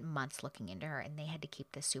 they spent months looking into her, and they had to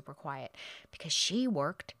keep this super quiet because she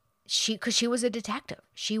was a detective.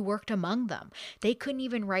 She worked among them. They couldn't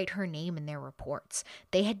even write her name in their reports.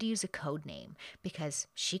 They had to use a code name because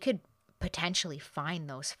she could potentially find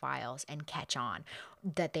those files and catch on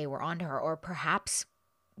that they were onto her, or perhaps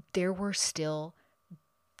there were still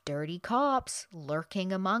dirty cops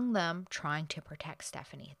lurking among them trying to protect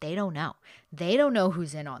Stephanie. They don't know. They don't know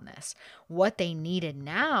who's in on this. What they needed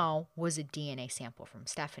now was a DNA sample from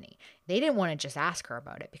Stephanie. They didn't want to just ask her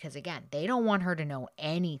about it because, again, they don't want her to know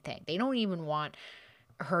anything. They don't even want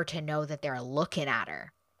her to know that they're looking at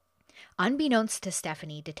her. Unbeknownst to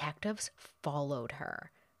Stephanie, detectives followed her.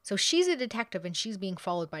 So she's a detective and she's being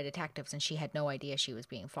followed by detectives, and she had no idea she was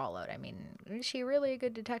being followed. I mean, is she really a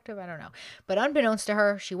good detective? I don't know. But unbeknownst to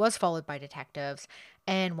her, she was followed by detectives.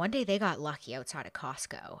 And one day they got lucky outside of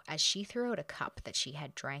Costco as she threw out a cup that she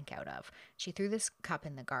had drank out of. She threw this cup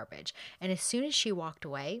in the garbage. And as soon as she walked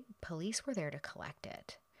away, police were there to collect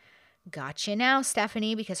it. Gotcha now,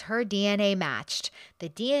 Stephanie, because her DNA matched. The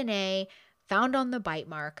DNA found on the bite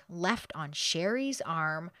mark left on Sherri's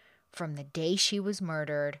arm from the day she was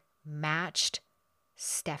murdered matched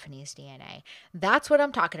Stephanie's DNA. That's what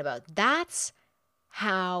I'm talking about. That's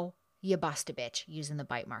how you bust a bitch using the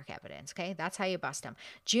bite mark evidence, okay? That's how you bust them.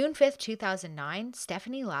 June 5th, 2009,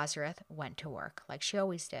 Stephanie Lazarus went to work like she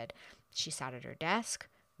always did. She sat at her desk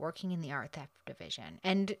working in the art theft division.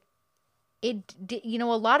 And a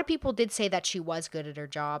lot of people did say that she was good at her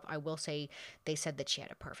job. I will say they said that she had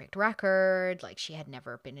a perfect record, like she had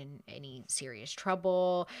never been in any serious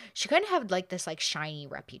trouble. She kind of had like this like shiny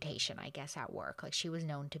reputation, I guess, at work. Like she was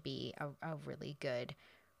known to be a really good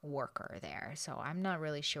worker there. So I'm not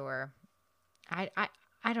really sure. I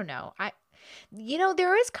don't know.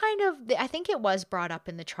 There is kind of, I think it was brought up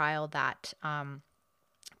in the trial that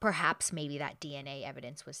perhaps maybe that DNA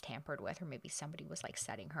evidence was tampered with, or maybe somebody was like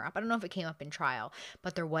setting her up. I don't know if it came up in trial,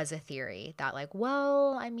 but there was a theory that like,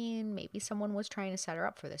 well, I mean, maybe someone was trying to set her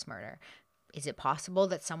up for this murder. Is it possible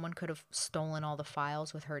that someone could have stolen all the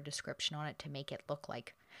files with her description on it to make it look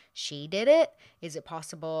like she did it? Is it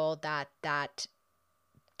possible that that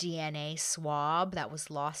DNA swab that was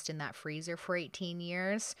lost in that freezer for 18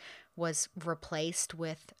 years was replaced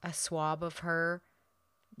with a swab of her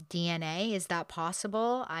DNA? Is that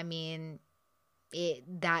possible? I mean,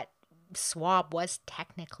 that swab was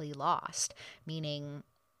technically lost, meaning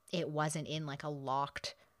it wasn't in like a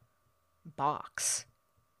locked box.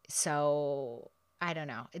 So I don't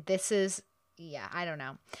know. I don't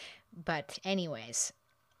know. But anyways,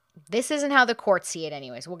 this isn't how the courts see it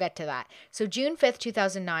anyways. We'll get to that. So June 5th,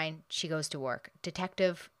 2009, she goes to work.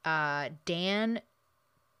 Detective Dan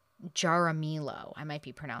Jaramillo. I might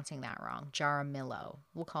be pronouncing that wrong. Jaramillo.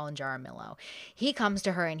 We'll call him Jaramillo. He comes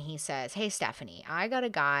to her and he says, "Hey, Stephanie, I got a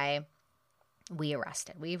guy we've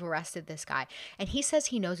arrested this guy, and he says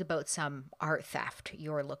he knows about some art theft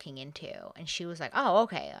you're looking into." And she was like, "Oh,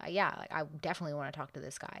 okay. Yeah, like, I definitely want to talk to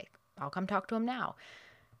this guy. I'll come talk to him now."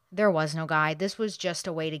 There was no guy. This was just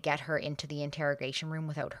a way to get her into the interrogation room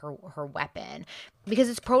without her weapon, because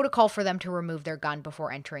it's protocol for them to remove their gun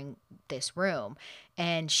before entering this room.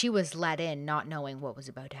 And she was let in not knowing what was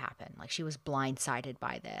about to happen. Like, she was blindsided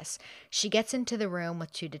by this. She gets into the room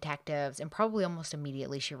with two detectives, and probably almost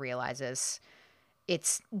immediately she realizes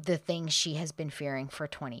it's the thing she has been fearing for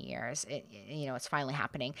 20 years. It's finally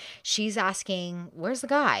happening. She's asking, "Where's the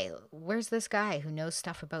guy? Where's this guy who knows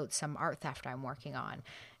stuff about some art theft I'm working on?"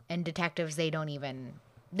 And detectives, they don't even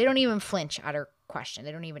flinch at her question.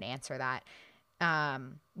 They don't even answer that.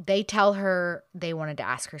 They tell her they wanted to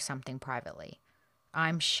ask her something privately.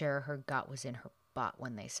 I'm sure her gut was in her butt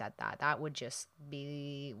when they said that. That would just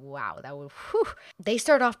be, wow. That would, whew. They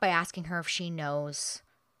start off by asking her if she knows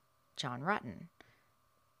John Rutten.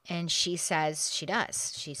 And she says she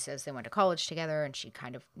does. She says they went to college together, and she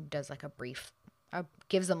kind of does like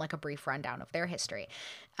gives them like a brief rundown of their history.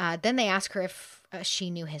 Then they ask her if she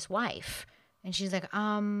knew his wife. And she's like,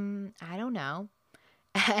 I don't know.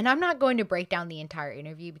 And I'm not going to break down the entire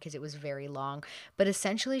interview because it was very long. But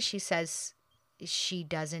essentially she says she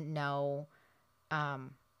doesn't know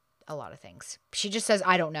a a lot of things. She just says,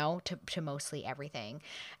 I don't know, to mostly everything.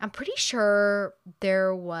 I'm pretty sure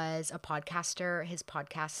there was a podcaster. His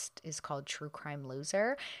podcast is called True Crime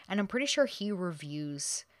Loser. And I'm pretty sure he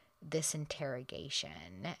reviews this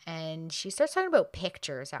interrogation. And she starts talking about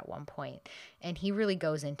pictures at one point. And he really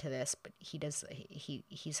goes into this, but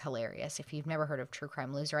he's hilarious. If you've never heard of True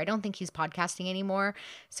Crime Loser, I don't think he's podcasting anymore.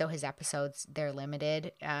 So his episodes, they're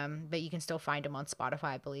limited. But you can still find him on Spotify,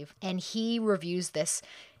 I believe. And he reviews this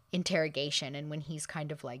interrogation, and when he's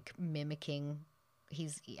kind of like mimicking,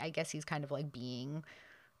 I guess he's kind of like being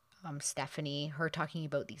Stephanie, her talking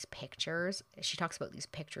about these pictures. She talks about these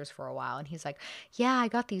pictures for a while, and he's like, yeah, I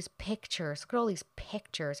got these pictures, look at all these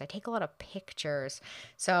pictures, I take a lot of pictures.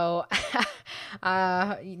 So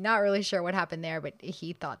not really sure what happened there, but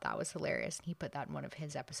he thought that was hilarious, and he put that in one of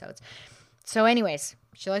his episodes. So anyways,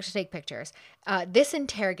 she likes to take pictures. This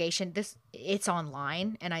interrogation, it's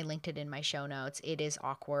online, and I linked it in my show notes. It is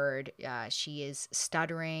awkward. She is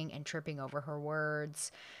stuttering and tripping over her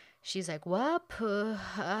words. She's like, what?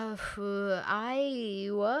 I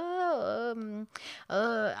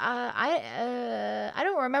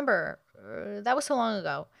don't remember. That was so long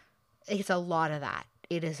ago. It's a lot of that.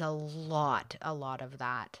 It is a lot of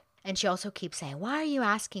that. And she also keeps saying, why are you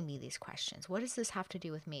asking me these questions? What does this have to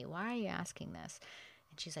do with me? Why are you asking this?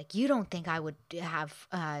 And she's like, you don't think I would have,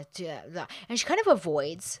 and she kind of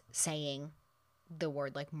avoids saying the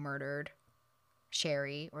word like murdered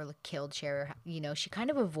Sherri or like killed Sherri. You know, she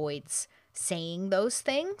kind of avoids saying those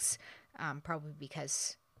things, probably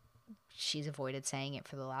because she's avoided saying it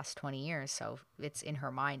for the last 20 years. So it's in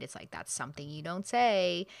her mind. It's like, that's something you don't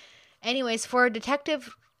say. Anyways, for a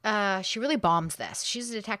detective, she really bombs this. She's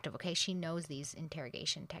a detective, okay? She knows these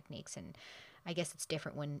interrogation techniques, and I guess it's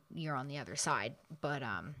different when you're on the other side. But,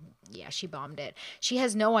 yeah, she bombed it. She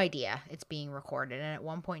has no idea it's being recorded, and at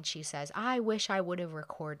one point she says, I wish I would have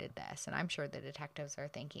recorded this. And I'm sure the detectives are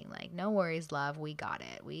thinking, like, no worries, love, we got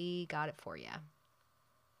it. We got it for you.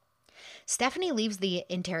 Stephanie leaves the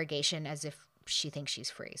interrogation as if she thinks she's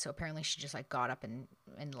free. So apparently she just, like, got up and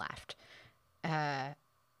left.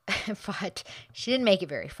 But she didn't make it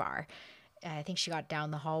very far. I think she got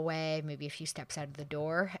down the hallway, maybe a few steps out of the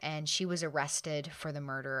door, and she was arrested for the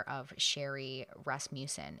murder of Sherri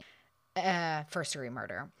Rasmussen, first-degree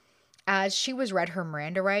murder. As she was read her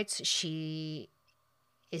Miranda rights, she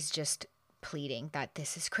is just pleading that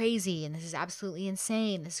this is crazy and this is absolutely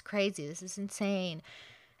insane. This is crazy. This is insane.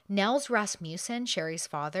 Nels Rasmussen, Sherri's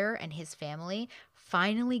father, and his family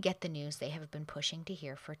finally get the news they have been pushing to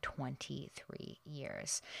hear for 23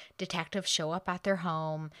 years. Detectives show up at their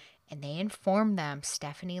home, and they inform them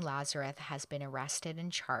Stephanie Lazarus has been arrested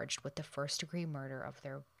and charged with the first-degree murder of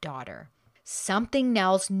their daughter. Something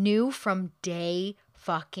Nels knew from day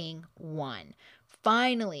fucking one.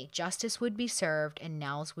 Finally, justice would be served, and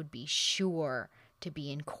Nels would be sure to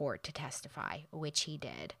be in court to testify, which he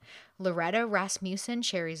did. Loretta Rasmussen,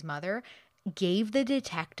 Sherri's mother, gave the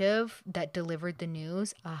detective that delivered the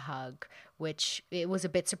news a hug, which it was a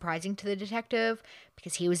bit surprising to the detective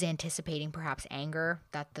because he was anticipating perhaps anger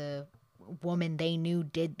that the woman they knew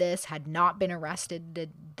did this had not been arrested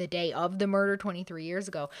the day of the murder 23 years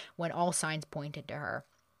ago when all signs pointed to her.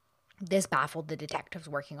 This baffled the detectives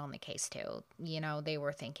working on the case too. You know, they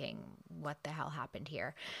were thinking, what the hell happened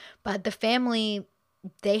here? But the family,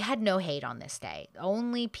 they had no hate on this day.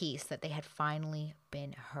 Only peace that they had finally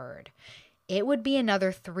been heard. It would be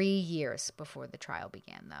another 3 years before the trial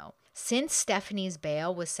began, though. Since Stephanie's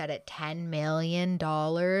bail was set at $10 million,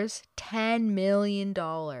 $10 million,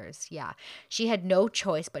 yeah, she had no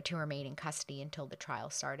choice but to remain in custody until the trial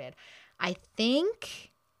started. I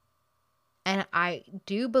think, and I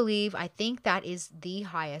do believe, I think that is the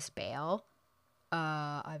highest bail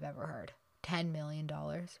I've ever heard. $10 million.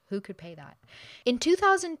 Who could pay that? In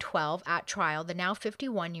 2012, at trial, the now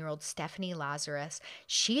 51-year-old Stephanie Lazarus,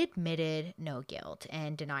 she admitted no guilt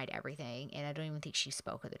and denied everything. And I don't even think she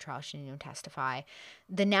spoke at the trial. She didn't even testify.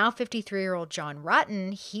 The now 53-year-old John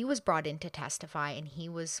Rutten, he was brought in to testify, and he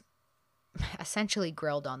was essentially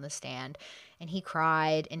grilled on the stand. And he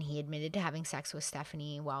cried, and he admitted to having sex with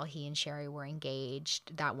Stephanie while he and Sherri were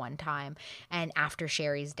engaged that one time, and after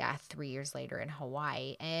Sherri's death 3 years later in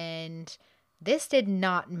Hawaii. And this did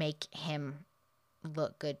not make him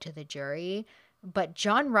look good to the jury. But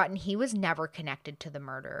John Rutten, he was never connected to the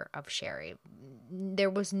murder of Sherri.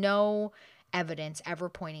 There was no evidence ever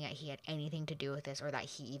pointing at he had anything to do with this or that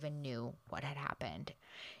he even knew what had happened.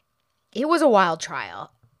 It was a wild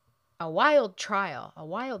trial. A wild trial.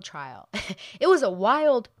 It was a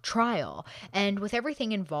wild trial. And with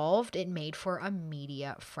everything involved, it made for a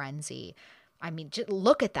media frenzy. I mean, just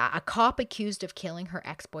look at that. A cop accused of killing her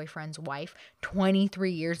ex-boyfriend's wife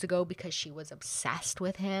 23 years ago because she was obsessed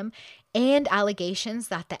with him, and allegations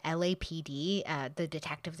that the LAPD, the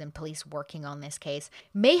detectives and police working on this case,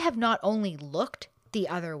 may have not only looked the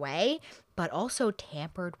other way, but also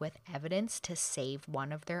tampered with evidence to save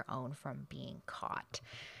one of their own from being caught.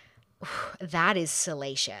 That is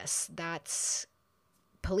salacious. That's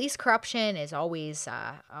police corruption is always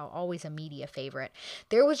a media favorite.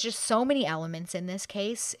 There was just so many elements in this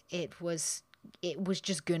case. It was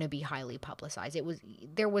just going to be highly publicized.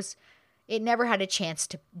 It never had a chance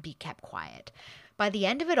to be kept quiet. By the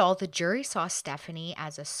end of it all, the jury saw Stephanie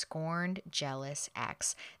as a scorned, jealous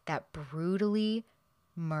ex that brutally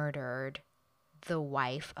murdered the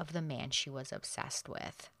wife of the man she was obsessed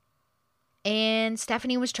with. And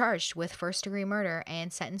Stephanie was charged with first-degree murder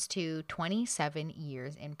and sentenced to 27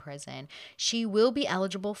 years in prison. She will be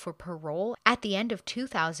eligible for parole at the end of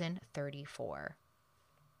 2034.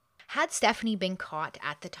 Had Stephanie been caught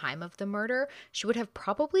at the time of the murder, she would have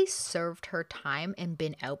probably served her time and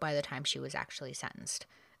been out by the time she was actually sentenced.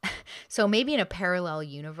 So maybe in a parallel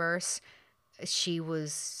universe, she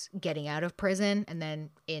was getting out of prison, and then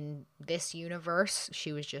in this universe,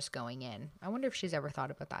 she was just going in. I wonder if she's ever thought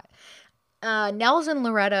about that. Nels and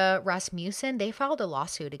Loretta Rasmussen, they filed a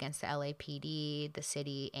lawsuit against the LAPD, the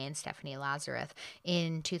city, and Stephanie Lazarus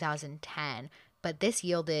in 2010, but this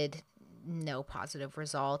yielded no positive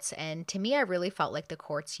results. And to me, I really felt like the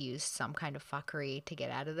courts used some kind of fuckery to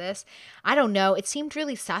get out of this. I don't know. It seemed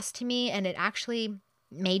really sus to me, and it actually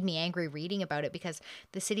made me angry reading about it because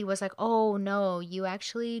the city was like, oh no, you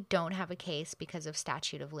actually don't have a case because of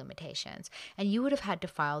statute of limitations. And you would have had to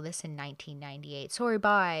file this in 1998. Sorry,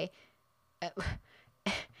 bye.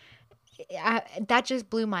 That just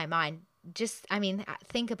blew my mind.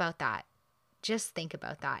 Think about that. Just think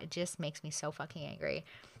about that. It just makes me so fucking angry.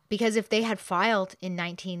 Because if they had filed in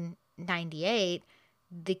 1998,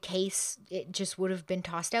 the case, it just would have been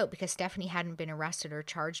tossed out because Stephanie hadn't been arrested or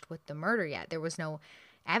charged with the murder yet. There was no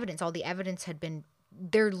evidence. All the evidence had been,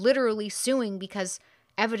 they're literally suing because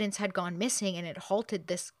evidence had gone missing and it halted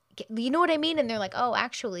this. You know what I mean? And they're like, oh,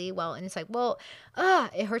 actually, well, and it's like, well,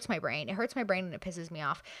 it hurts my brain. It hurts my brain and it pisses me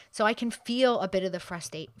off. So I can feel a bit of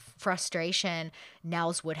the frustration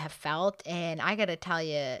Nels would have felt. And I got to tell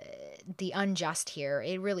you, the unjust here,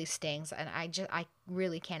 it really stings. And I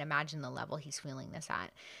really can't imagine the level he's feeling this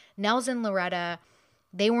at. Nels and Loretta,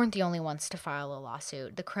 they weren't the only ones to file a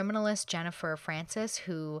lawsuit. The criminalist Jennifer Francis,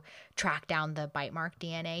 who tracked down the bite mark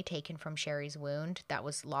DNA taken from Sherri's wound that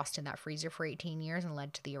was lost in that freezer for 18 years and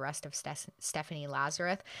led to the arrest of Stephanie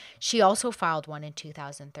Lazarus, she also filed one in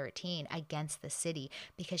 2013 against the city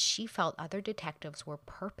because she felt other detectives were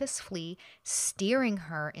purposefully steering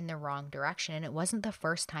her in the wrong direction. And it wasn't the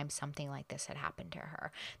first time something like this had happened to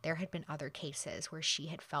her. There had been other cases where she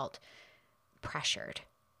had felt pressured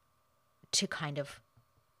to kind of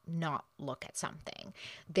not look at something.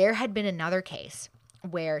 There had been another case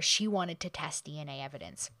where she wanted to test DNA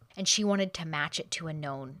evidence and she wanted to match it to a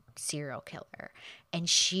known serial killer. And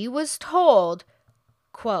she was told,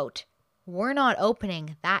 quote, "We're not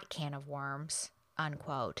opening that can of worms,"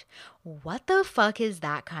 unquote. What the fuck is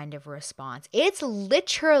that kind of response? It's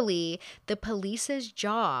literally the police's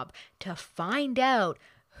job to find out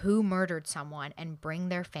who murdered someone and bring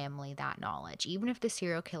their family that knowledge. Even if the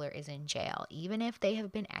serial killer is in jail, even if they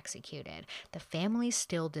have been executed, the families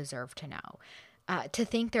still deserve to know. To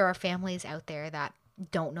think there are families out there that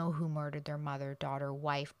don't know who murdered their mother, daughter,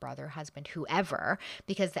 wife, brother, husband, whoever,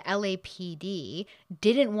 because the LAPD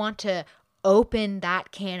didn't want to open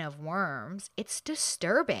that can of worms. It's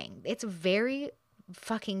disturbing. It's very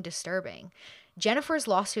fucking disturbing. Jennifer's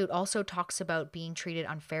lawsuit also talks about being treated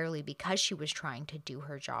unfairly because she was trying to do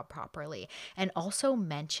her job properly, and also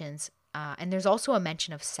mentions and there's also a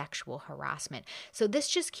mention of sexual harassment. So this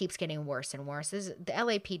just keeps getting worse and worse. The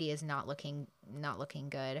LAPD is not looking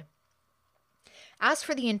good. As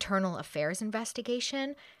for the internal affairs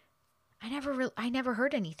investigation, I never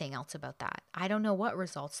heard anything else about that. I don't know what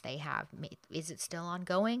results they have. Is it still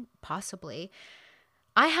ongoing? Possibly.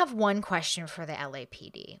 I have one question for the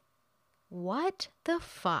LAPD. What the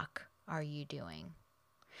fuck are you doing?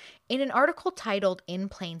 In an article titled "In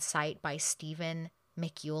Plain Sight" by Stephen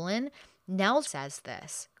McEulin, Nell says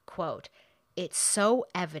this, quote, "It's so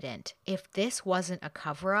evident. If this wasn't a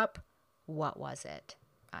cover-up, what was it?"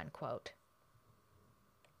 Unquote.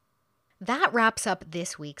 That wraps up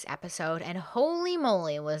this week's episode, and holy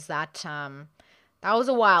moly was that was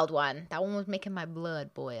a wild one. That one was making my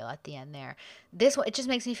blood boil at the end there. This one, it just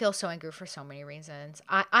makes me feel so angry for so many reasons.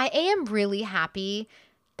 I am really happy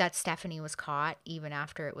that Stephanie was caught, even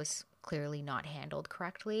after it was clearly not handled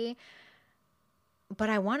correctly. But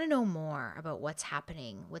I want to know more about what's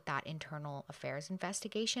happening with that internal affairs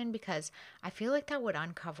investigation, because I feel like that would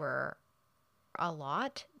uncover a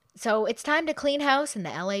lot. So it's time to clean house in the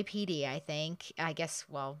LAPD, I think. I guess,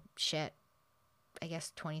 well, shit. I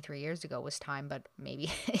guess 23 years ago was time, but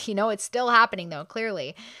maybe, it's still happening though,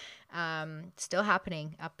 clearly. Still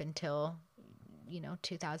happening up until,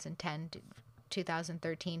 2010,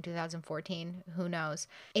 2013, 2014, who knows.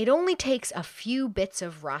 It only takes a few bits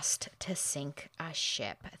of rust to sink a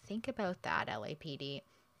ship. Think about that, LAPD.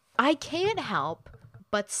 I can't help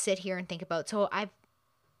but sit here and think about, so I've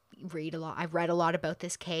read a lot about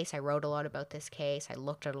this case. I wrote a lot about this case. I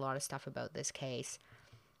looked at a lot of stuff about this case.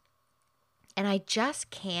 And I just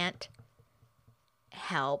can't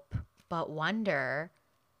help but wonder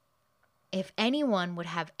if anyone would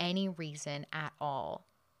have any reason at all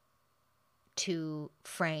to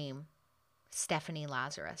frame Stephanie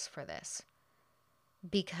Lazarus for this.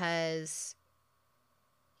 Because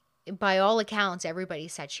by all accounts, everybody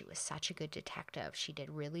said she was such a good detective. She did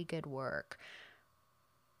really good work.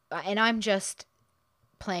 And I'm just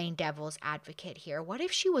playing devil's advocate here. What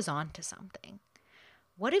if she was onto something?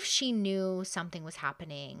 What if she knew something was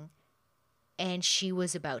happening and she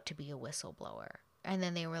was about to be a whistleblower? And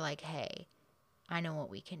then they were like, hey, I know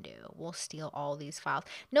what we can do. We'll steal all these files.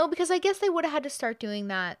 No, because I guess they would have had to start doing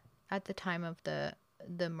that at the time of the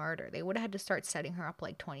murder. They would have had to start setting her up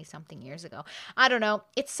like 20 something years ago. I don't know.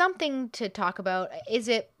 It's something to talk about. Is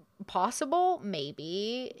it possible?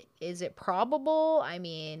 Maybe. Is it probable? I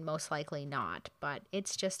mean, most likely not, but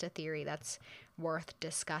it's just a theory that's worth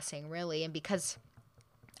discussing, really. And because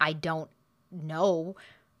I don't know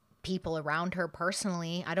people around her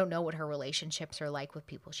personally, I don't know what her relationships are like with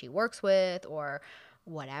people she works with or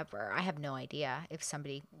whatever. I have no idea if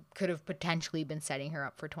somebody could have potentially been setting her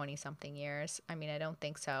up for 20 something years. I mean, I don't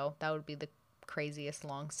think so. That would be the craziest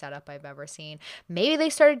long setup I've ever seen. Maybe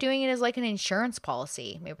they started doing it as like an insurance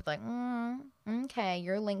policy. Maybe it's like, okay,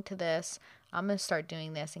 you're linked to this. I'm going to start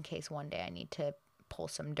doing this in case one day I need to pull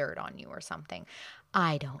some dirt on you or something.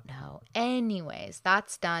 I don't know. Anyways,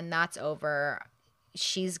 that's done. That's over.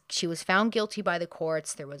 She was found guilty by the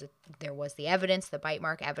courts. There was the evidence, the bite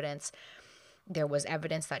mark evidence. There was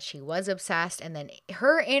evidence that she was obsessed. And then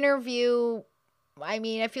her interview, I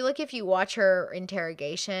mean, I feel like if you watch her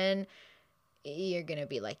interrogation, you're going to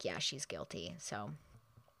be like, yeah, she's guilty. So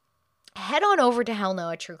head on over to Hell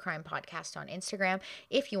No, a True Crime Podcast on Instagram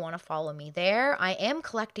if you want to follow me there. I am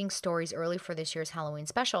collecting stories early for this year's Halloween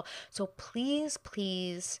special. So please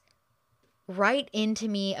write into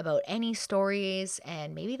me about any stories,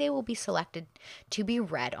 and maybe they will be selected to be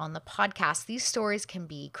read on the podcast. These stories can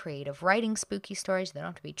be creative writing, spooky stories. They don't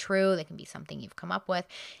have to be true. They can be something you've come up with.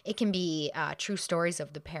 It can be true stories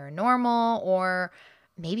of the paranormal, or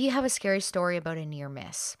maybe you have a scary story about a near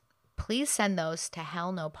miss. Please send those to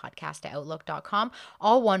hellnopodcast@outlook.com.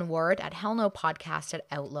 All one word, at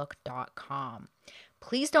hellnopodcast@outlook.com.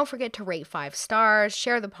 Please don't forget to rate 5 stars,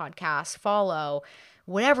 share the podcast, follow,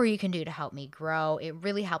 whatever you can do to help me grow. It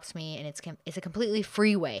really helps me, and it's a completely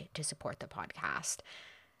free way to support the podcast.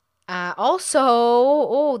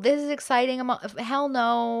 Also, this is exciting. Hell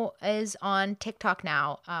No is on TikTok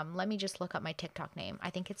now. Let me just look up my TikTok name. I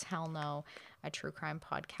think it's Hell No, a True Crime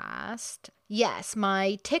Podcast. Yes,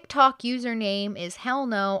 my TikTok username is Hell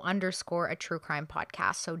No _ a True Crime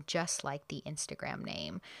Podcast. So just like the Instagram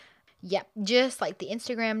name. Yep, just like the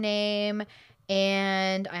Instagram name.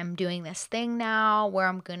 And I'm doing this thing now where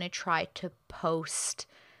I'm going to try to post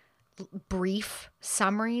brief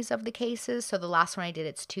summaries of the cases. So the last one I did,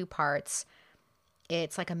 it's 2 parts.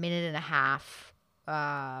 It's like a minute and a half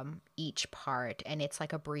each part. And it's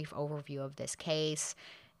like a brief overview of this case.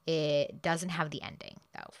 It doesn't have the ending,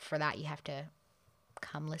 though. For that, you have to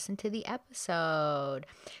come listen to the episode.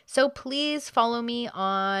 So please follow me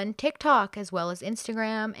on TikTok as well as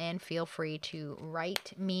Instagram, and feel free to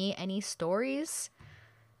write me any stories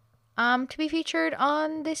to be featured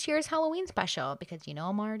on this year's Halloween special, because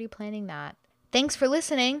I'm already planning that. Thanks for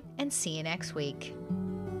listening, and see you next week.